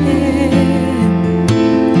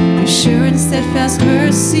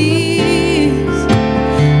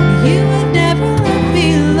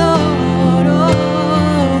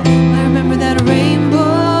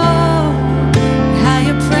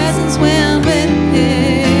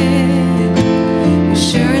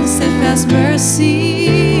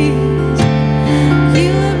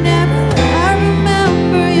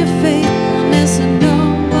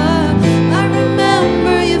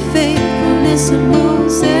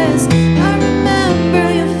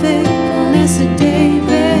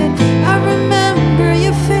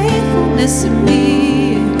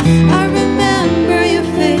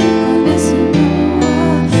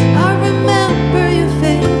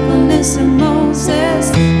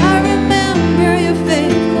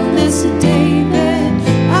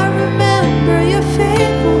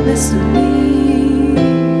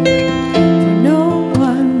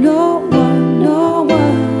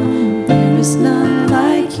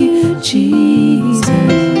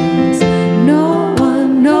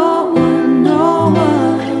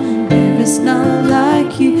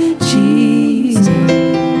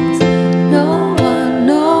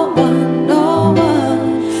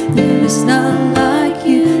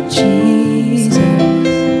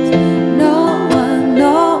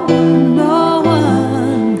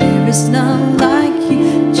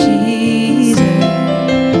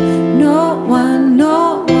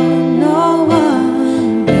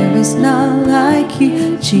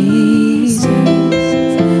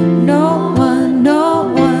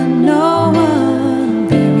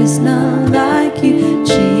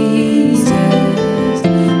Jesus.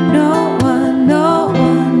 No one, no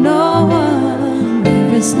one, no one.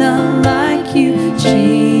 There is none like you,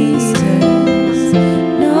 Jesus.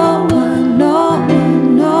 No one, no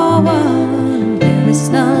one, no one. There is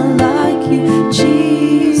none like you,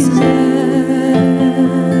 Jesus.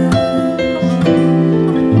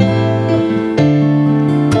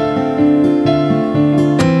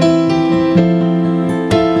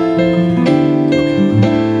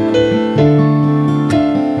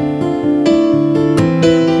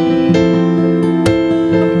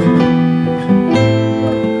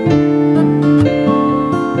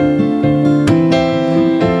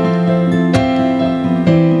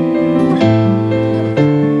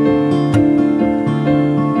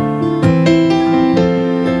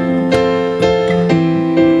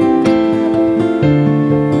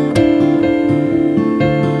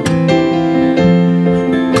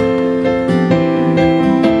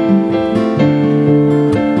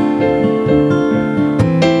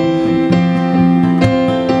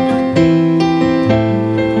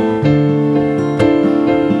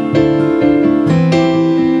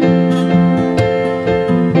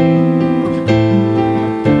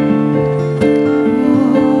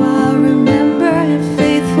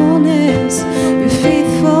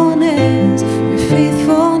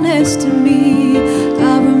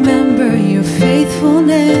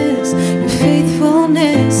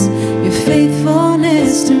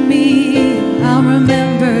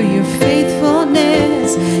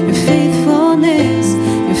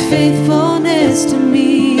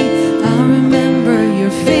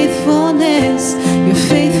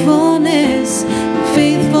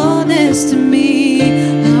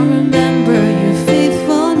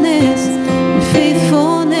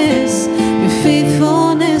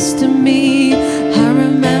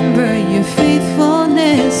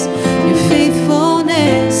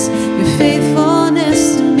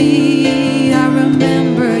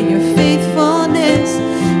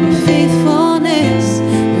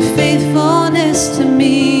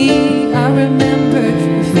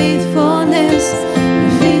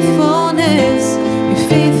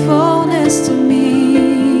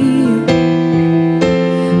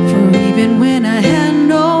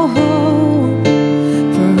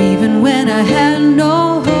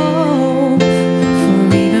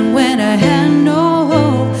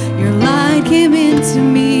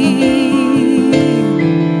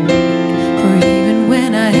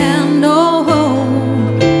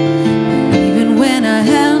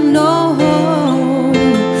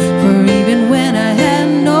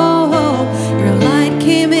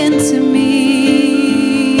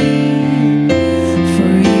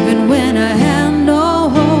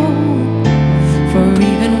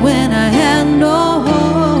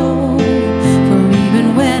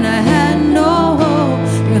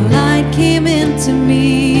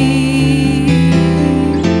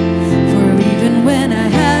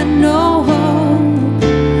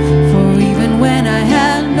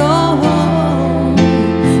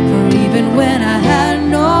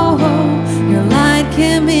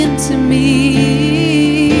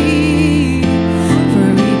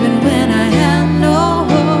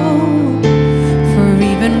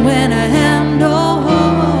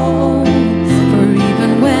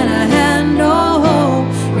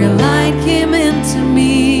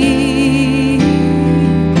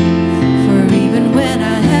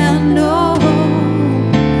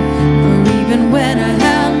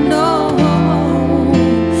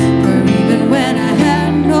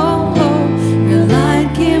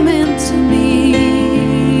 Me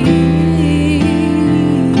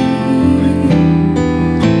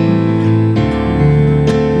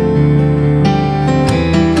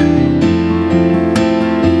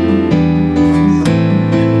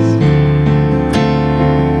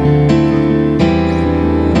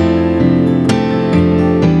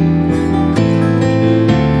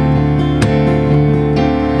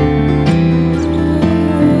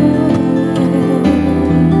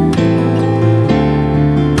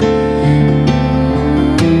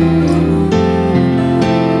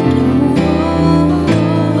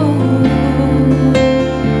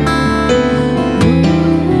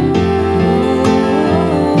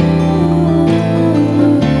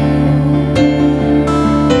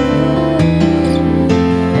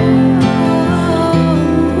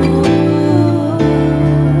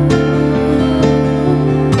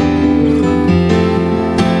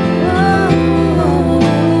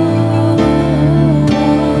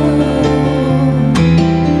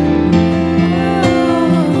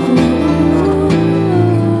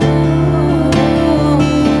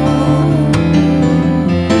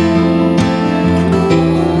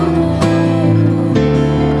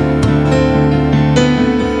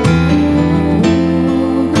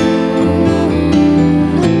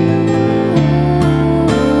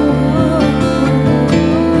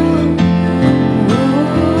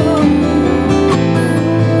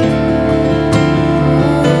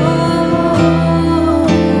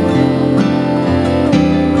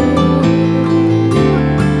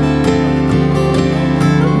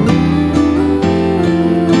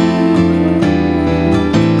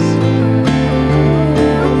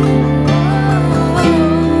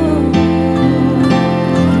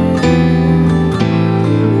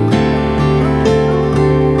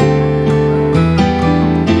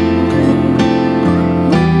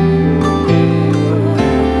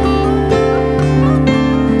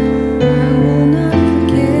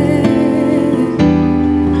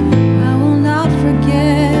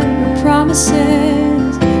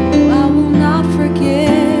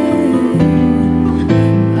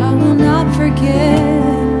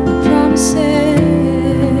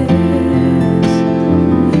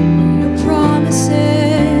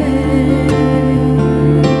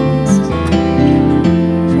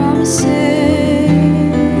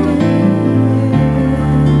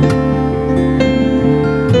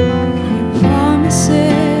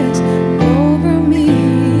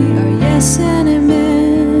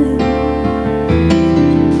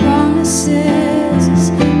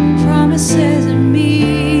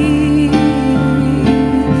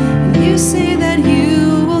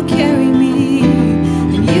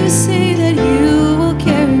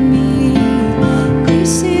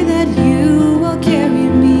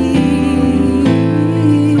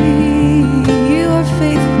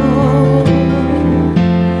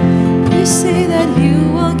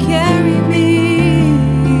will carry me.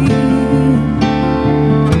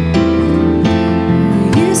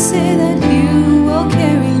 You say that you will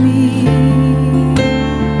carry me.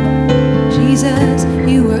 Jesus,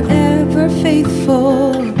 you are ever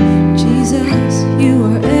faithful. Jesus, you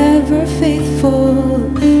are ever faithful.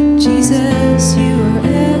 Jesus, you are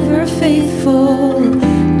ever faithful.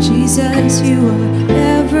 Jesus, you are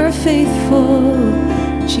ever faithful.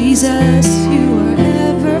 Jesus, you are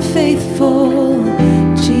ever faithful.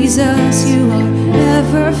 Jesus, you are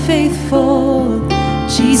ever faithful.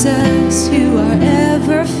 Jesus, you are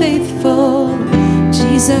ever faithful.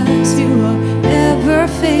 Jesus, you are ever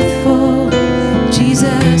faithful.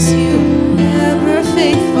 Jesus, you are ever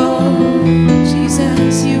faithful.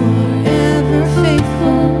 Jesus, you are ever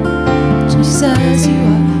faithful. Jesus, you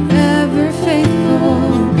are ever faithful.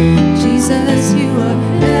 Jesus, you are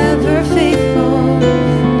ever faithful.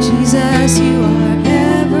 Jesus, you are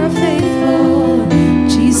ever faithful.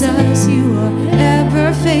 Jesus, you are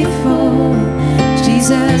ever faithful.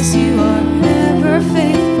 Jesus, you are ever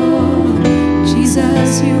faithful.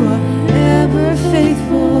 Jesus, you are ever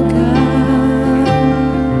faithful, God.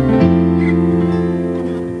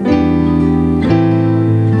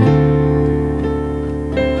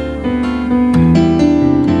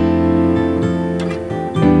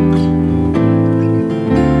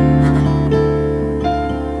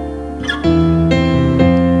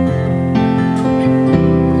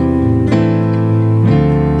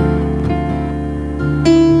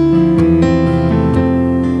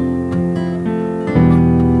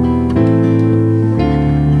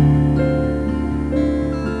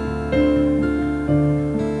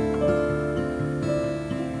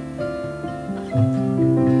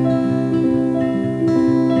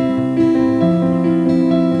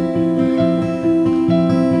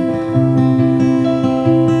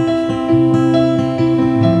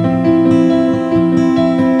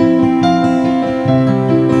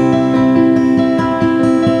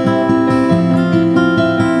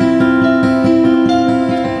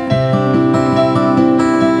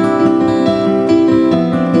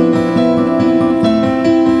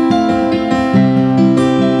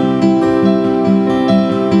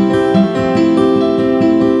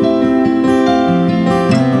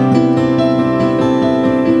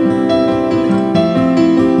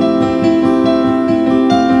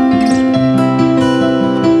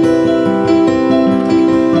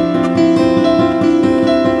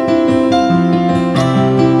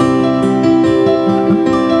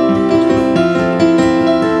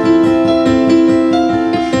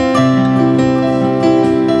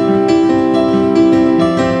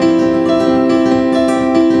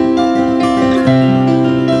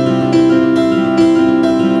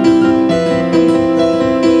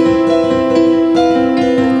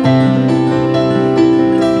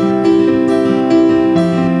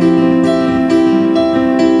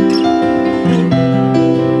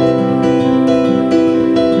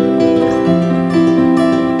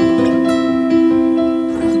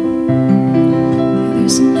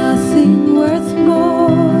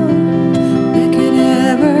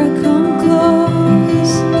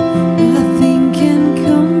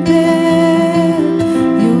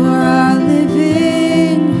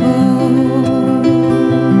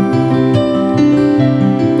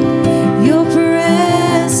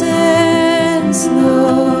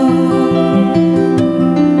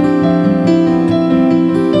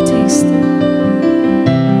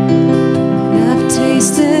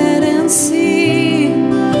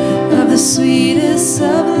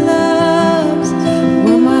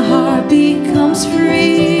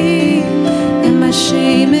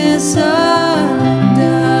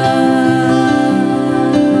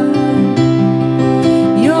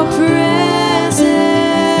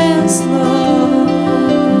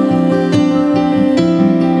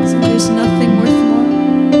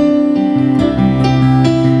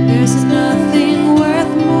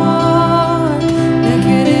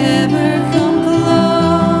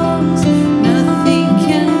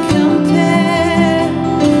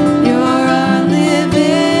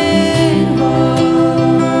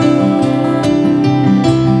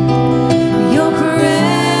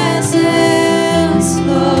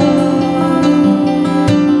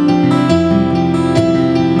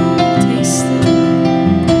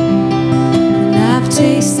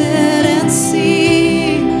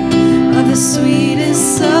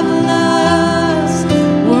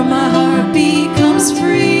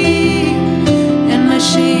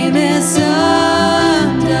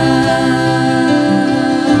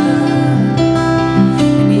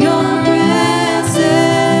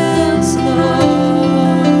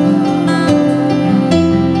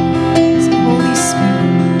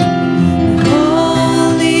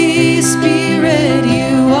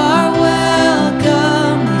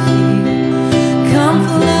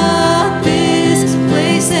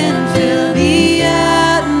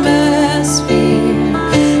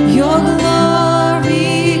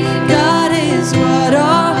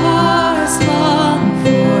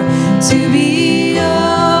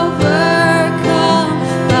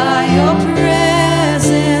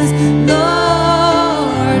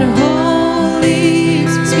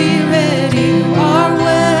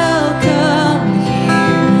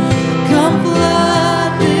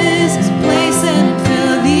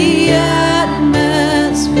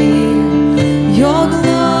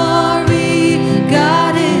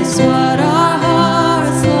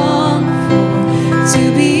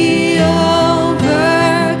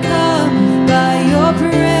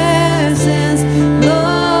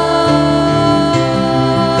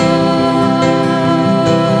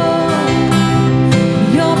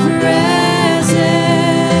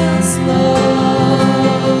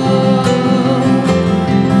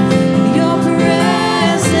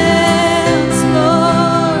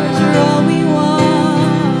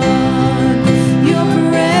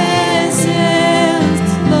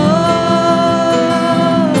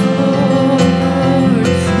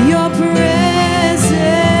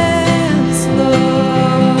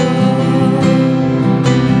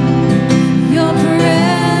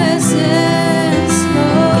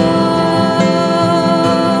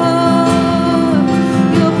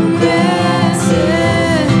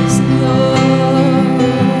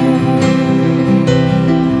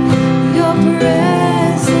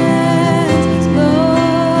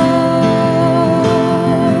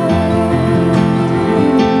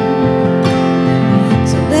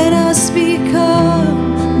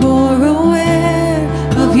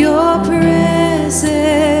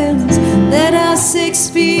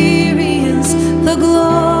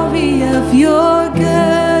 of your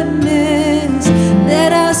goodness.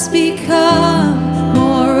 Let us become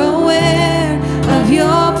more aware of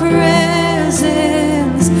your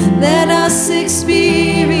presence. Let us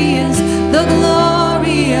experience the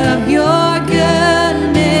glory of your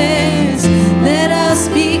goodness. Let us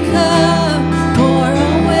become more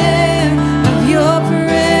aware of your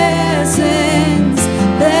presence.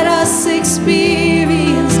 Let us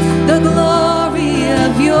experience the glory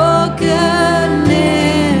of your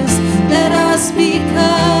goodness. Let us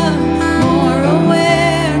become more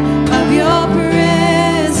aware of your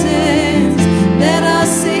presence. Let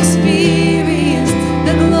us experience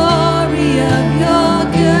the glory of your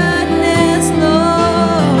goodness,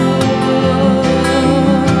 Lord.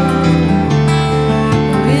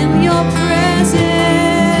 In your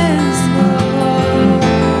presence, Lord.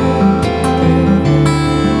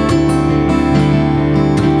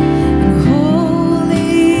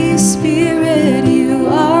 Holy Spirit, you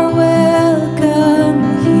are welcome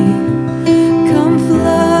here. Come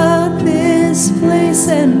flood this place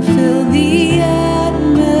and fill the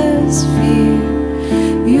atmosphere.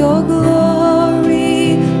 Your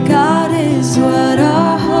glory, God, is what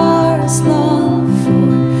our hearts long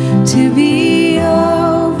for. To be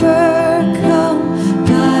overcome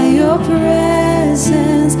by your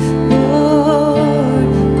presence, Lord.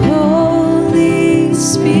 Holy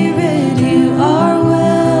Spirit, you are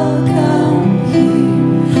welcome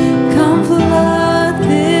here. Come flood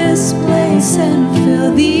this place and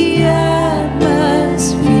fill the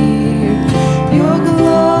atmosphere. Your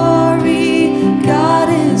glory, God,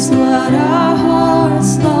 is what our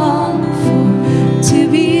hearts long for. To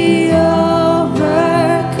be overcome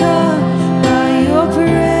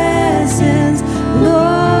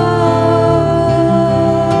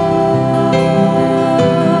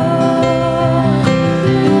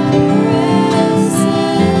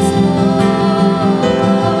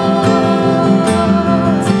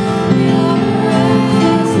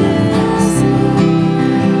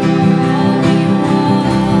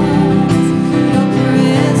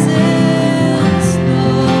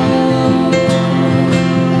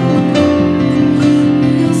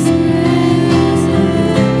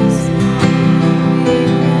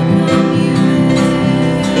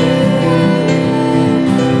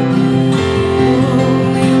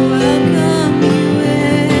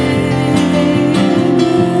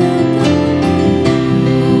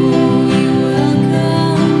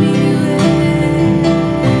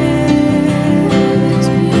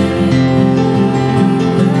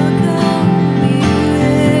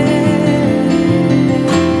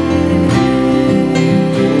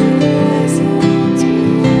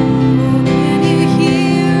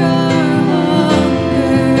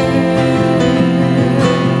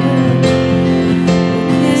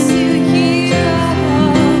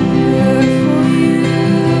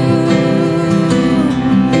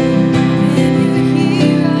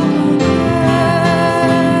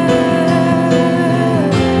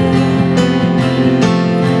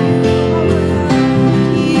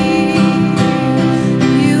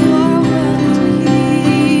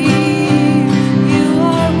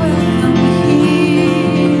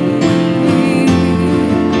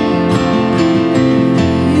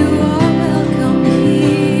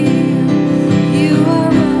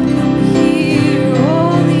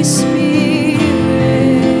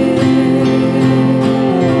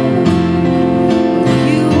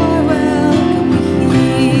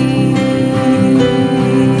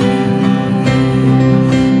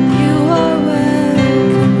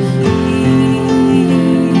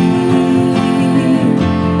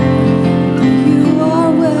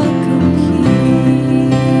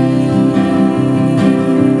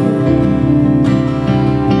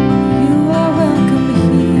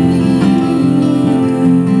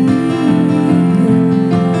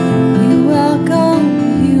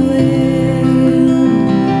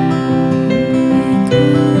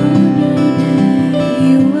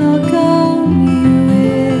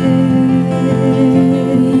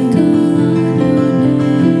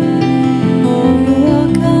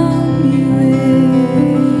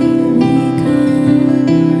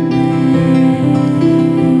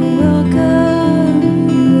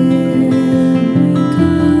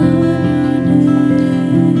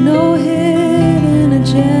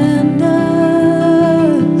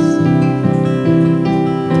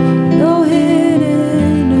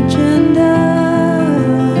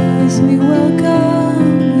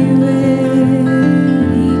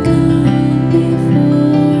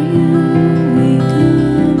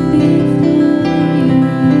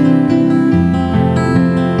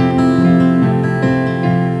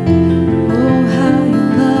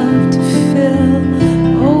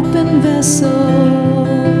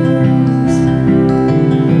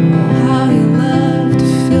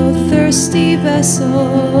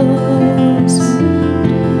vessels.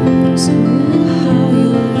 So how you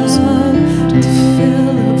love to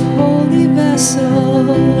fill up holy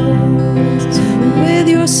vessels with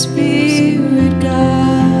your Spirit, God.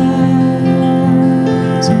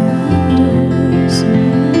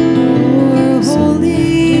 We're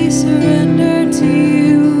wholly surrendered to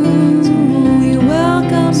you. We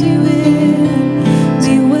welcome you in.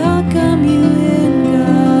 We welcome you in,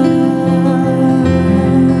 God.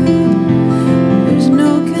 There's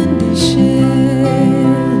no conditions.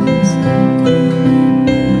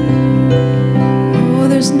 Oh,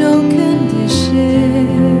 there's no conditions.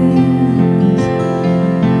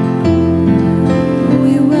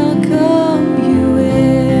 We welcome you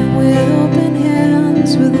in with open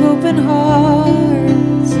hands, with open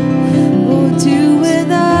hearts. Oh, do with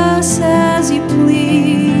us as you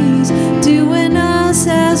please. Do in us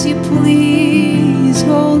as you please.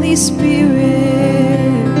 Holy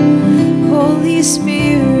Spirit, Holy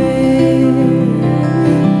Spirit,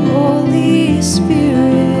 Holy Spirit.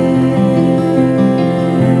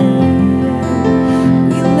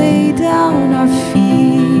 We lay down our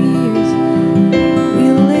fears. We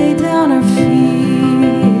lay down our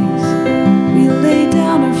fears. We lay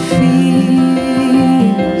down our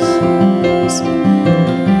fears.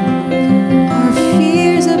 Our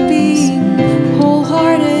fears of being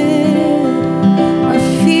wholehearted. Our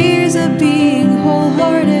fears of being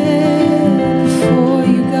wholehearted for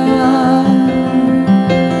you, God.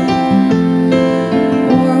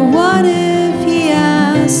 Or what if He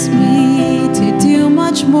asked me to do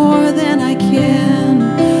much more than I can?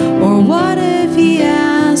 Or what if He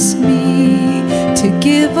asked me to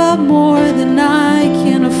give up more than I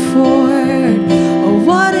can afford? Or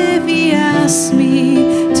what if He asked me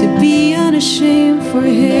to be unashamed for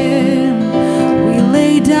Him? We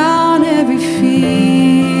lay down every fear.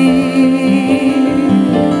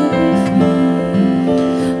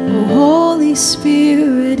 Oh, Holy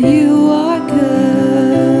Spirit, you are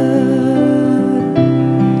good.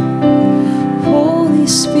 Holy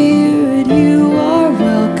Spirit, you are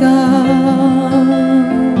welcome.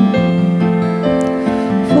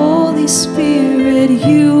 Holy Spirit,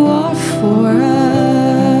 you are for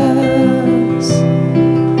us.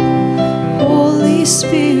 Holy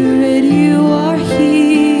Spirit, you are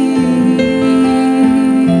here.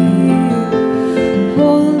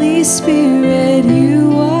 Holy Spirit,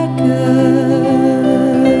 you are good.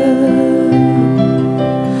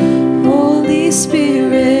 Holy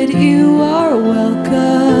Spirit, you are welcome.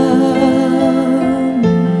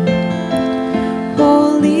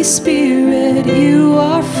 Holy Spirit, you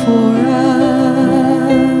are for us.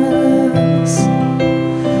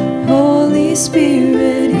 Holy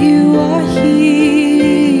Spirit, you are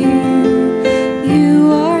here.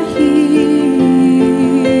 You are here.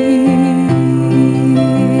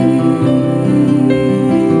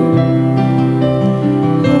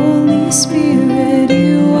 Holy Spirit,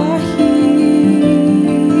 you are here.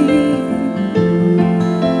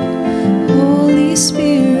 Holy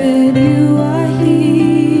Spirit, you are here.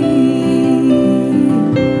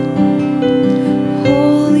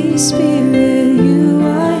 Holy Spirit, you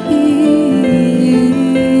are here.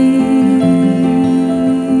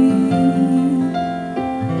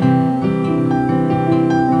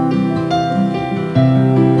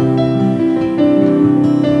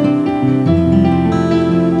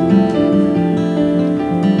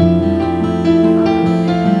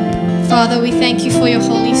 Father, we thank you for your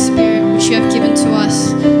Holy Spirit, which you have given to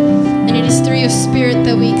us. And it is through your Spirit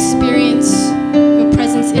that we experience your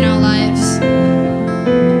presence in our lives.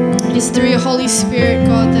 It is through your Holy Spirit,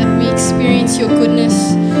 God, that we experience your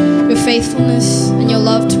goodness, your faithfulness, and your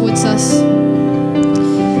love towards us.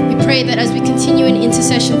 We pray that as we continue in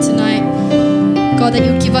intercession tonight, God, that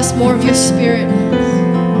you would give us more of your Spirit,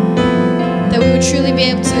 that we would truly be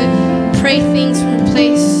able to pray things from a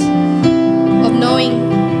place of knowing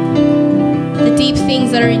the deep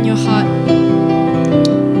things that are in your heart.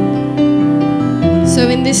 So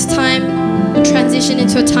in this time, we'll transition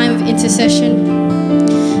into a time of intercession.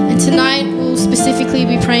 And tonight, we'll specifically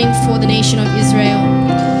be praying for the nation of Israel.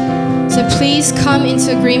 So please come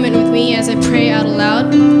into agreement with me as I pray out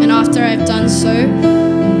aloud. And after I've done so,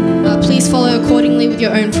 please follow accordingly with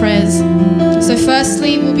your own prayers. So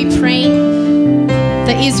firstly, we'll be praying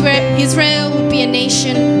that Israel would be a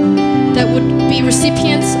nation that would be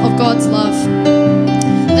recipients of God's love.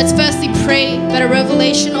 Let's firstly pray that a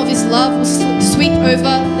revelation of His love will sweep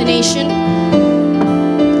over the nation.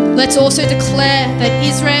 Let's also declare that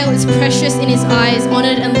Israel is precious in His eyes,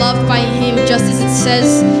 honored and loved by Him, just as it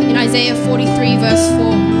says in Isaiah 43 verse 4.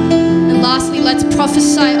 And lastly, let's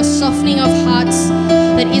prophesy a softening of hearts,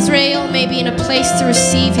 that Israel may be in a place to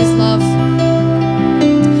receive His love.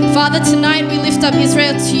 Father, tonight we lift up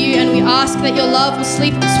Israel to you and we ask that your love will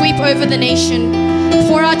sweep over the nation.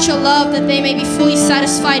 Pour out your love that they may be fully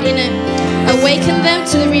satisfied in it. Awaken them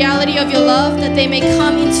to the reality of your love that they may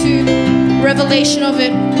come into revelation of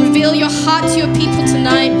it. Reveal your heart to your people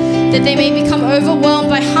tonight that they may become overwhelmed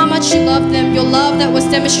by how much you love them, your love that was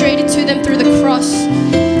demonstrated to them through the cross.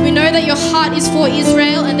 We know that your heart is for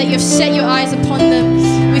Israel and that you've set your eyes upon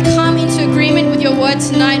them. We come into agreement with your word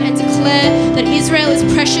tonight and declare that Israel is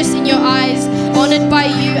precious in your eyes, honored by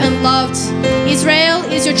you and loved. Israel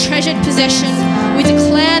is your treasured possession. We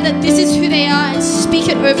declare that this is who they are and speak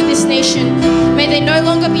it over this nation. May they no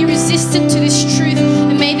longer be resistant to this truth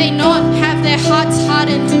and may they not have their hearts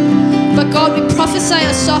hardened. But God, we prophesy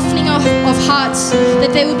a softening of hearts,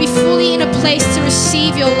 that they will be fully in a place to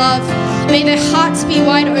receive your love. May their hearts be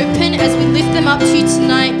wide open as we lift them up to you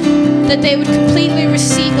tonight, that they would completely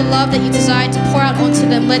receive the love that you desire to pour out onto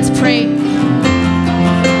them. Let's pray.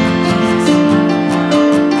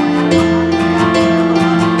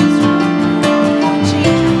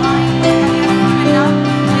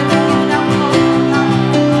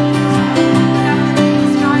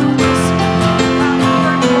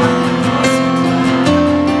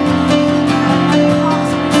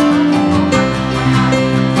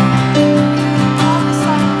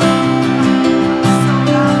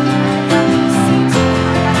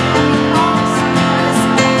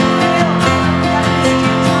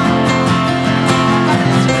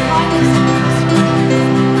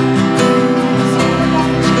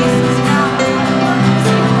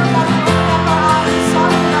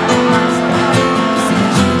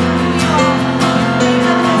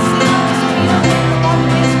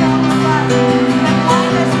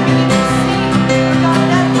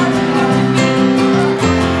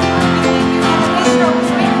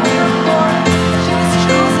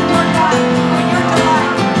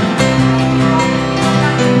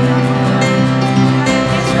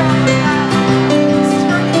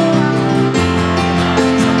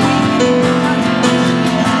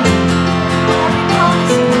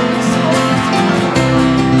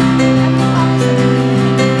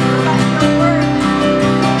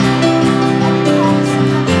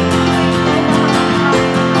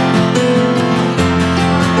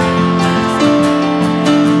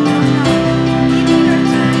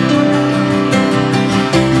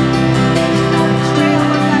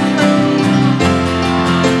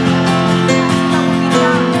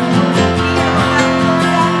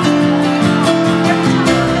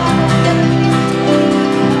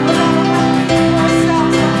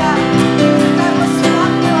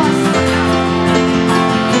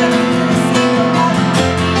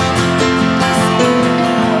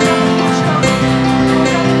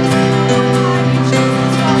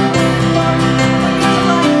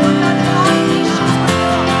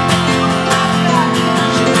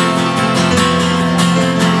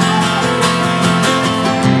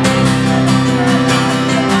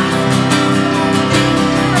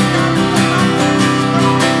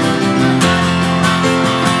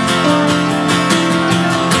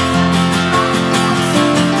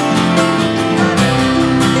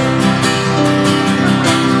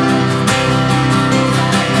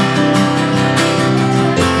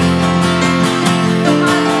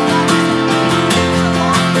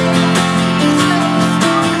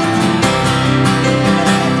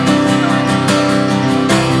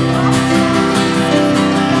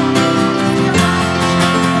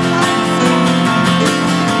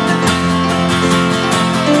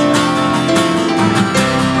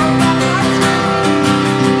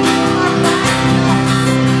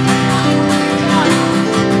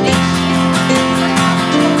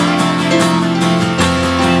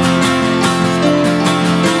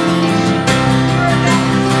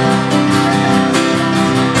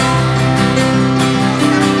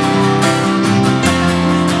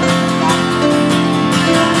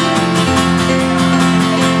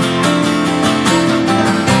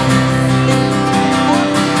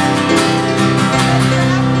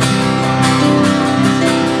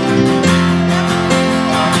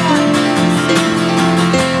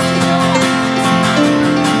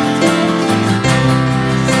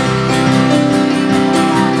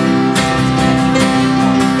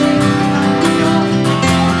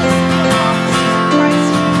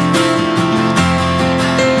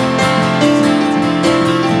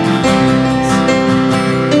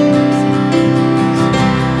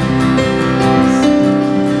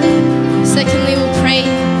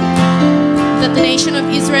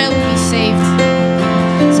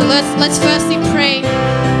 Let's firstly pray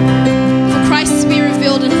for Christ to be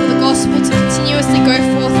revealed and for the gospel to continuously go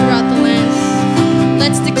forth throughout the land.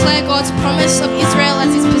 Let's declare God's promise of Israel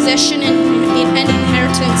as his possession and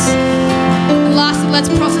inheritance.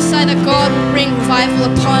 let's prophesy that God will bring revival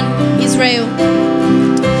upon Israel.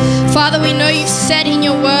 Father, we know you've said in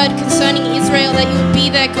your word concerning Israel that you will be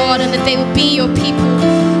their God and that they will be your people.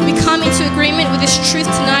 We come into agreement with this truth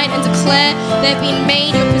tonight and declare they have been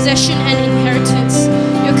made your possession and inheritance.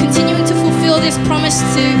 You're continuing to fulfill this promise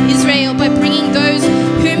to Israel by bringing those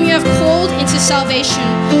whom you have called into salvation.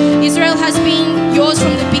 Israel has been yours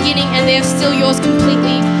from the beginning and they are still yours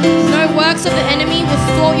completely. No works of the enemy will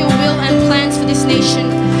thwart your will and plans for this nation.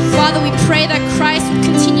 Father, we pray that Christ would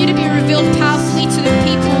continue to be revealed powerfully to the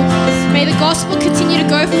people. May the gospel continue to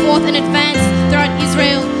go forth and advance throughout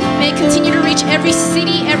Israel. May it continue to reach every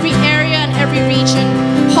city, every area, and every region.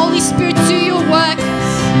 Holy Spirit, do your work,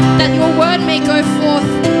 that your word may go forth.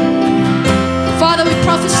 Father, we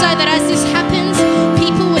prophesy that as this happens,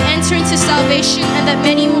 people will enter into salvation and that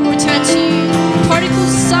many will return to you. Prodigal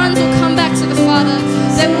sons will come back to the Father.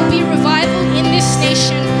 There will be revival in this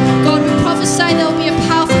nation. God, we prophesy there will be a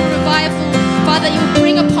powerful revival, Father, that you will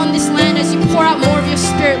bring upon this land as you pour out more of your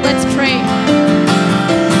Spirit. Let's pray.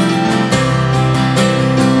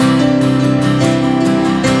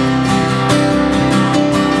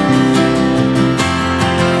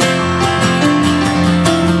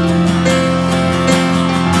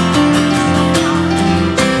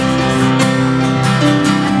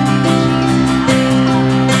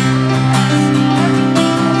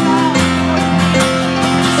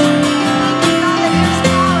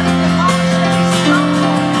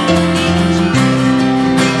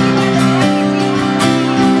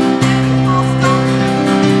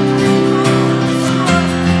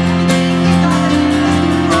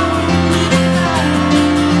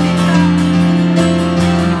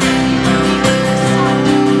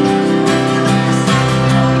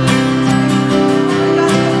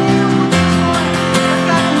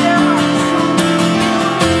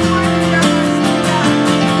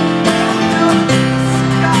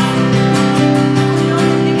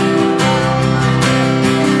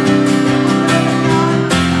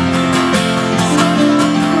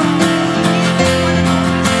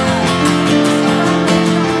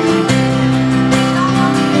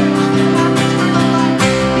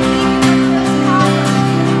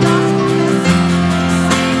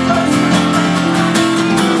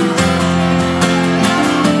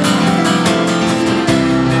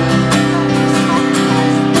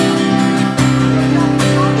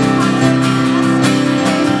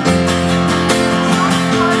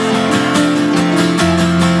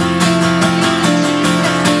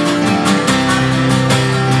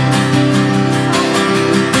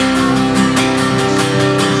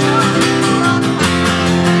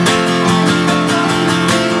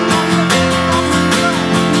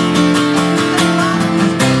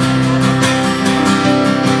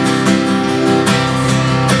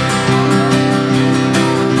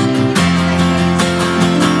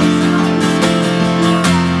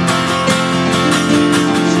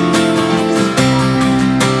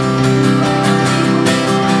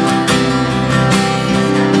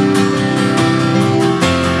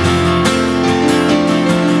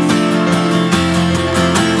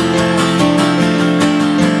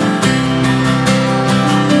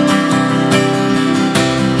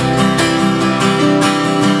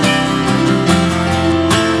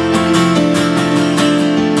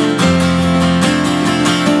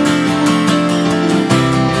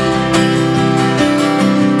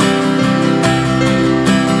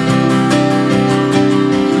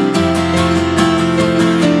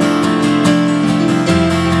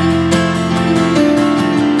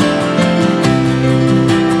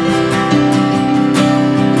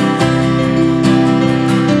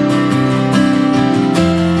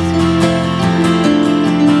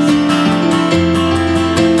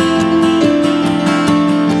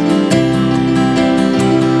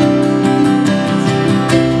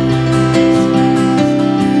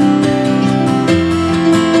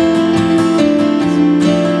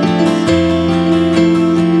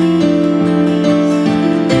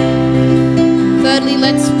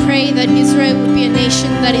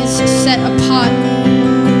 that is set apart.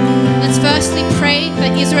 Let's firstly pray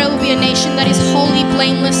that Israel will be a nation that is holy,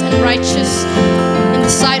 blameless, and righteous in the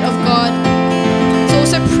sight of God. Let's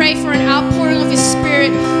also pray for an outpouring of His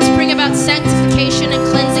Spirit to bring about sanctification and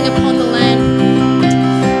cleansing upon the land.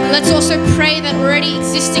 And let's also pray that already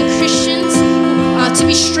existing Christians to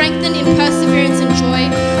be strengthened in perseverance and joy,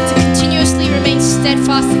 to continuously remain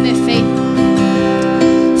steadfast in their faith.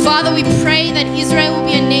 Father, we pray that Israel will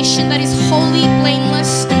be a nation that is holy,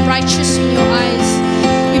 blameless, and righteous in your eyes.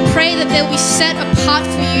 We pray that they will be set apart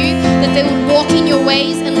for you, that they will walk in your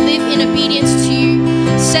ways and live in obedience to you.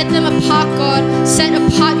 Set them apart, God. Set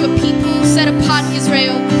apart your people. Set apart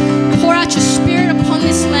Israel. Pour out your Spirit upon upon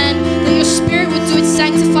this land, that your Spirit would do its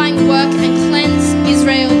sanctifying work and cleanse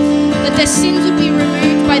Israel, that their sins would be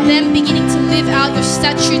removed by them beginning to live out your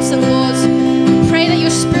statutes and laws. We pray that your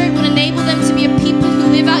Spirit would enable them to be a people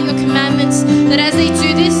who live out your commandments, that as they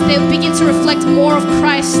do this, they will begin to reflect more of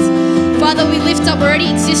Christ. Father, we lift up already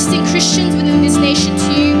existing Christians within this nation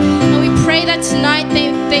to you, and we pray that tonight they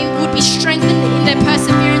would be strengthened in their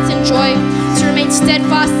perseverance and joy to remain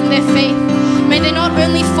steadfast in their faith. May they not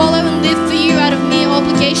only follow and live for you out of mere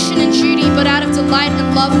obligation and duty, but out of delight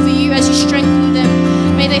and love for you as you strengthen them.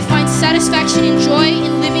 May they find satisfaction and joy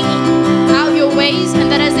in living out your ways, and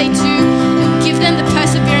that as they do, it will give them the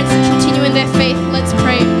perseverance to continue in their faith. Let's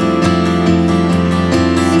pray.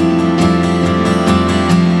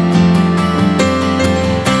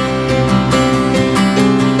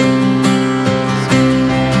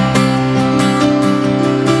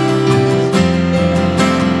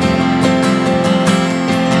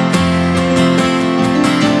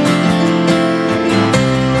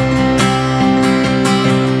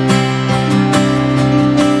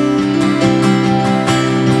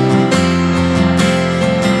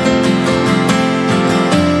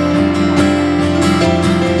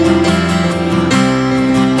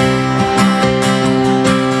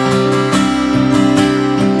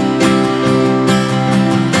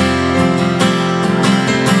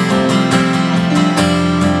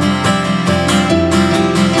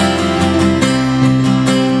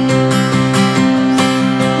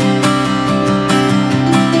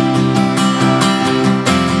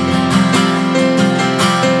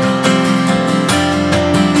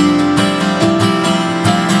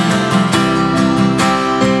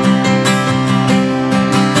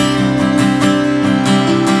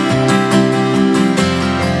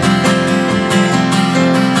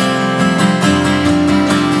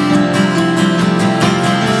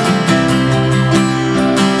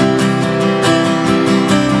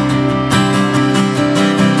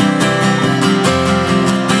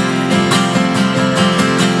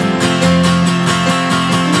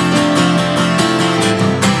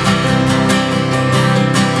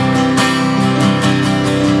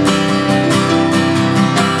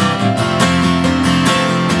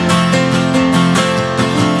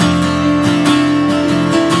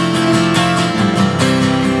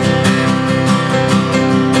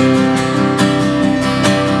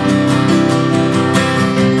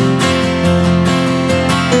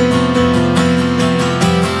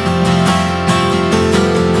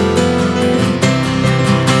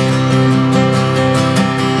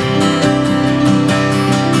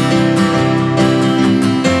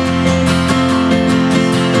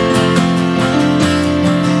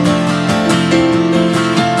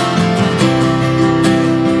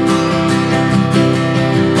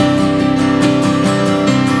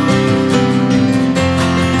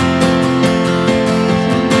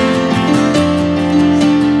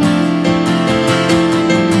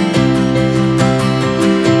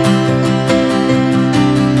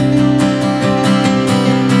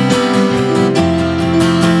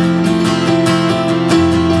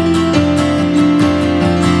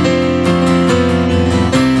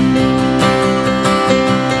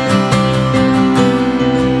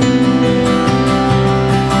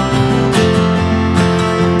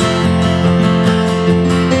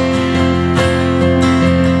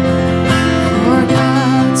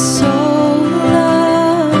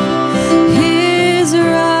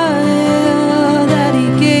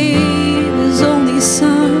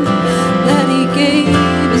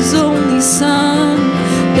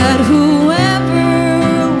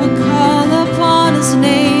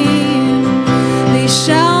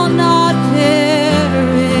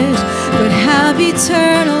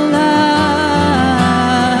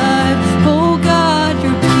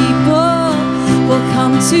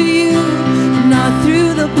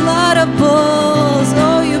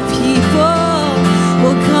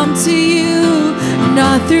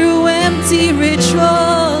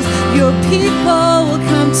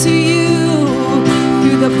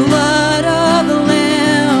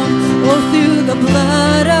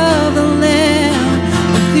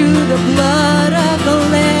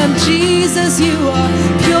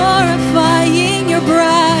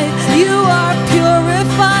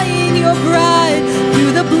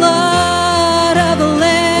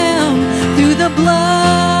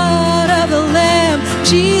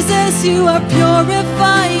 You are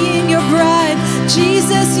purifying your bride.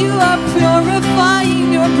 Jesus, you are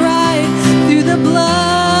purifying your bride through the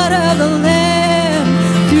blood of the Lamb,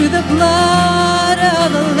 through the blood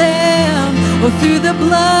of the Lamb, or through the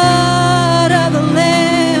blood of the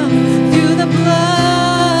Lamb, through the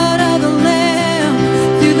blood of the Lamb,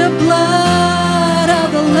 through the blood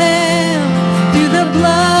of the Lamb, through the blood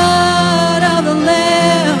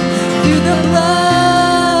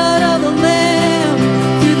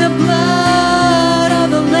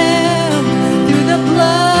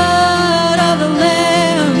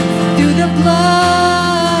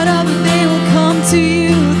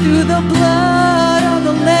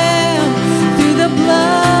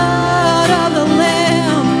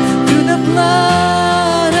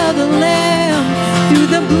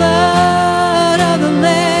blood of the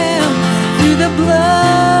Lamb, through the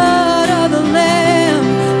blood of the Lamb,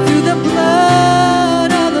 through the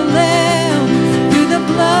blood of the Lamb, through the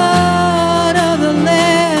blood of the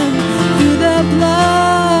Lamb, through the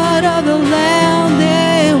blood of the Lamb,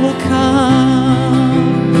 they will come.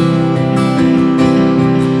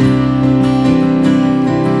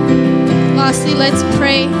 Lastly, let's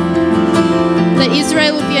pray that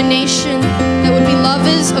Israel would be a nation that would be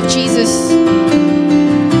lovers of Jesus.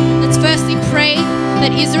 Let's firstly pray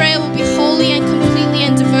that Israel will be holy and completely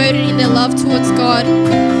and devoted in their love towards God.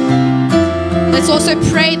 Let's also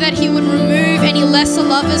pray that He would remove any lesser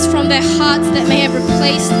lovers from their hearts that may have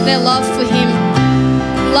replaced their love for Him.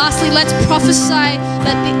 And lastly, let's prophesy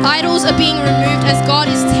that the idols are being removed as God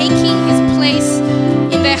is taking His place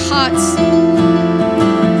in their hearts.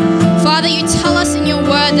 Father, you tell us in your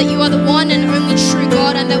word that you are the one and only true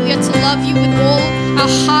God, and that we are to love you with all our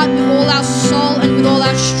heart, with all our soul, and with all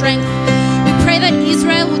our strength. We pray that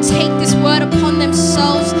Israel will take this word upon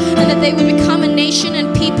themselves, and that they will become a nation and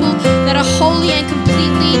people that are wholly and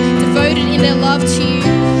completely devoted in their love to you.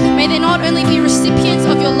 May they not only be recipients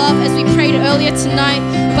of your love as we prayed earlier tonight,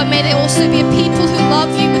 but may they also be a people who love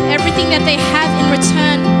you with everything that they have in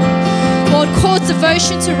return. Lord, cause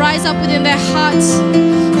devotion to rise up within their hearts.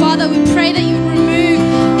 Father, we pray that you remove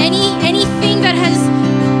anything that has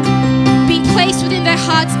been placed within their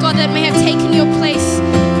hearts, God, that may have taken your place.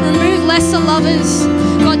 Remove lesser lovers.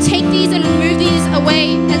 God, take these and remove these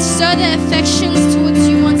away and stir their affections towards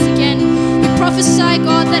you once again. We prophesy,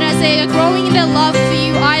 God, that as they are growing in their love for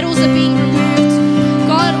you, idols are being removed.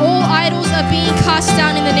 God, all idols are being cast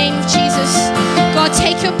down in the name of Jesus. God,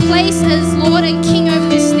 take your place as Lord and King over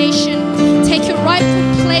this nation. Take your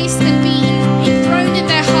rightful place and be enthroned in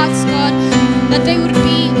their hearts, God, that they would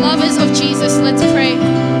be lovers of Jesus. Let's pray.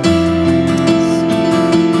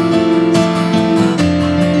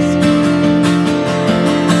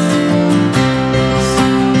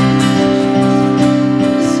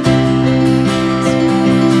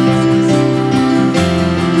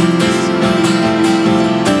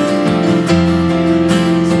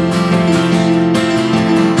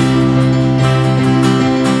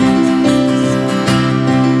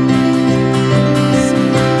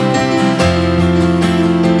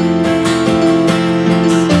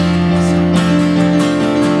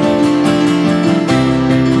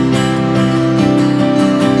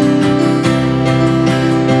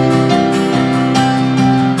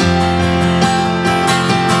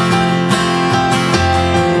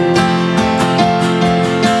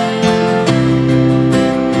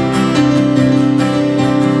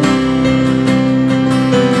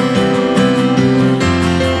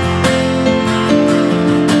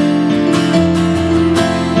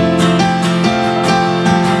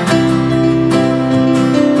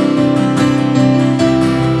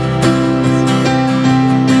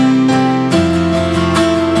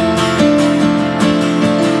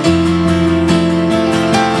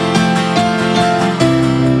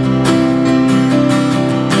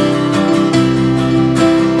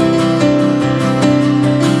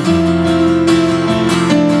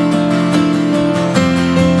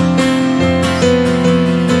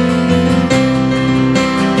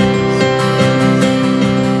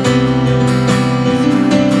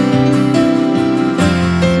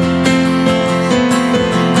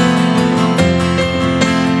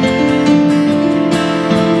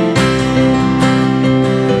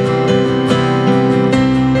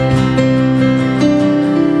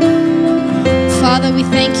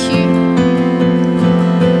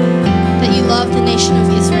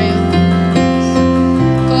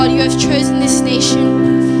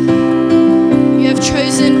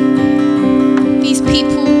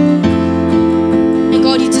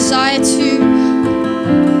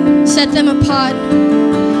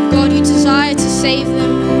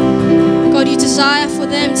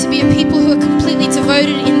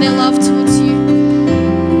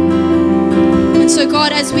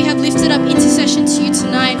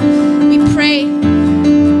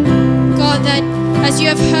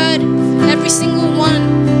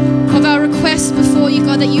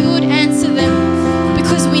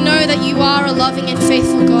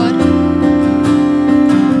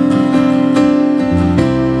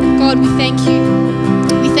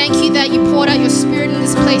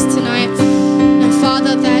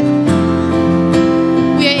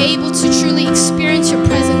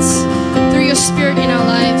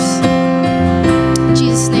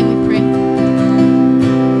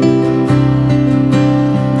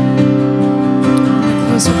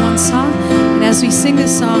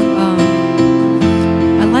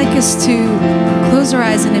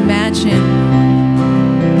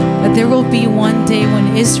 that there will be one day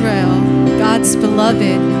when Israel, God's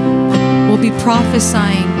beloved, will be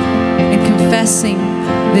prophesying and confessing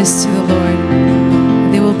this to the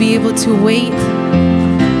Lord. They will be able to wait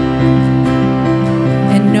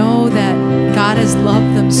and know that God has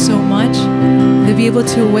loved them so much. They'll be able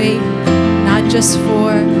to wait not just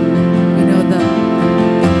for,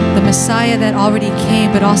 the Messiah that already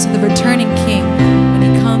came, but also the returning King, when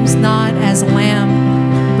he comes not as a lamb,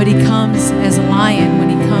 but he comes as a lion, when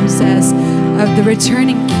he comes as the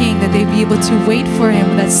returning King, that they'd be able to wait for him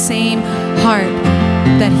with that same heart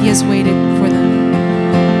that he has waited for them.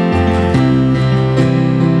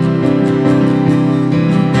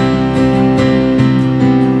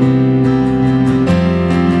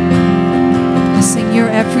 Sing, you're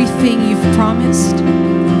everything you've promised.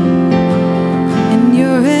 And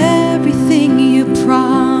you're everything you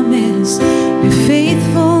promised. Your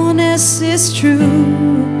faithfulness is true.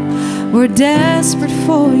 We're desperate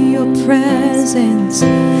for your presence,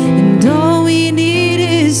 and all we need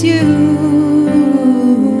is you.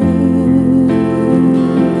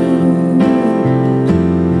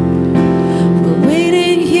 We're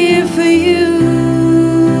waiting here for you.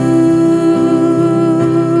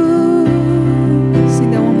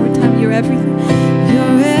 Sing that one more time. You're everything.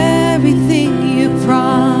 You're everything you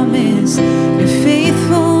promised. Your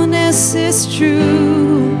faithfulness is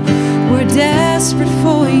true. We're desperate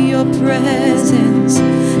for your presence,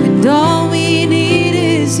 and all we need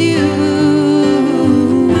is you.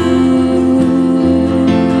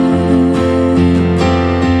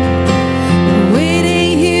 We're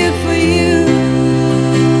waiting here for you,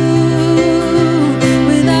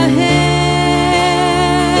 with our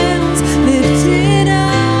hands lifted high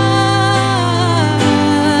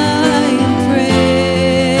in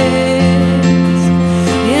praise.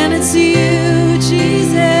 And it's you,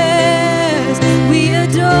 Jesus, we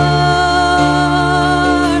adore.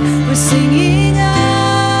 We're singing hallelujah.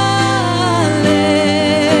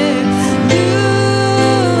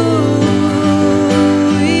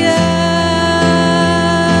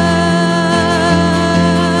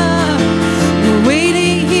 We're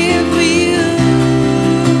waiting here for you,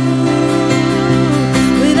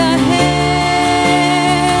 with our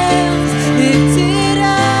hands lifted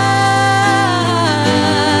high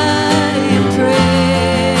in praise.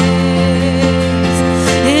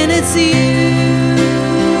 And it's you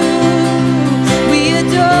we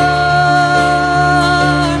adore.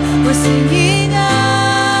 We're singing hallelujah.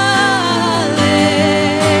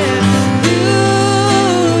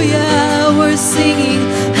 We're singing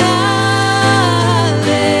hallelujah.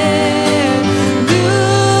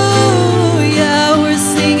 We're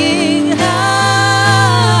singing hallelujah.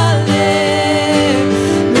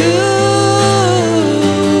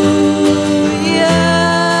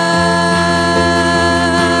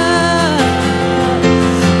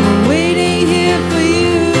 We're waiting here for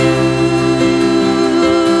you,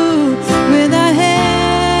 with our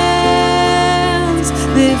hands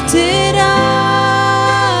lifted high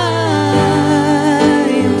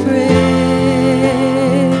in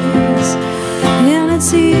praise. And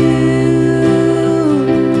it's you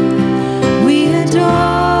we adore.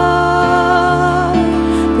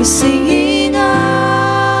 We're singing hallelujah.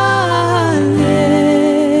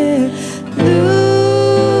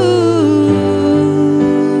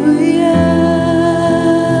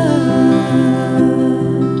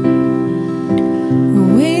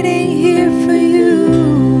 We're waiting here for you.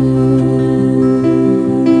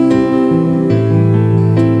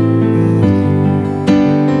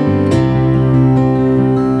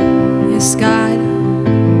 Yes, God,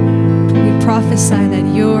 we prophesy that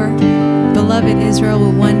your beloved Israel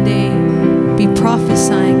will one day be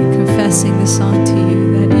prophesying and confessing this song to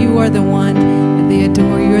you, that you are the one that they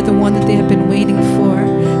adore, you're the one that they have been waiting for,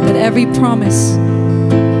 that every promise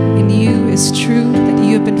in you is true, that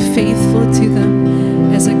you have been faithful to them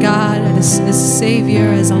as a God, as a Savior,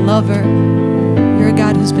 as a lover. You're a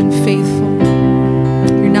God who's been faithful.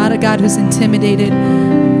 You're not a God who's intimidated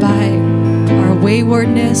by our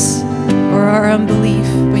waywardness or our unbelief,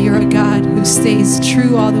 but you're a God who stays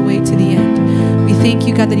true all the way to the end. We thank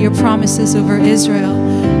you, God, that your promises over Israel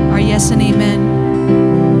are yes and amen.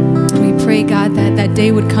 We pray, God, that that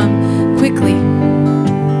day would come quickly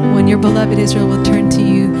when your beloved Israel will turn to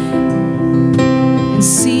you and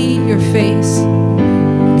see your face,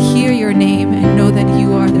 hear your name, and know that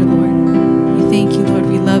you are their Lord. We thank you, Lord.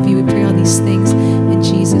 We love you. We pray all these things in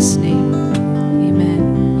Jesus' name. Amen.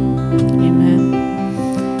 Amen.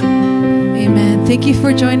 Amen. Thank you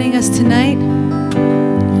for joining us tonight.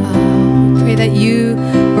 Pray that you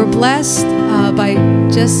were blessed. by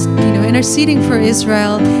just, interceding for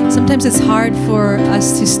Israel. Sometimes it's hard for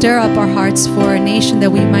us to stir up our hearts for a nation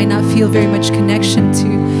that we might not feel very much connection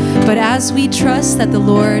to. But as we trust that the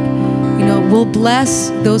Lord, will bless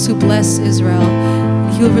those who bless Israel,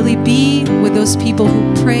 He will really be with those people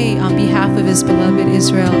who pray on behalf of His beloved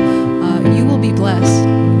Israel. You will be blessed.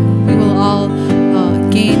 We will all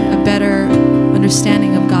gain a better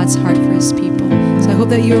understanding of God's heart for His people. So I hope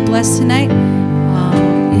that you are blessed tonight.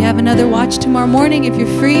 We have another watch tomorrow morning if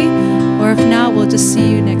you're free, or if not, we'll just see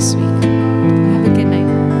you next week.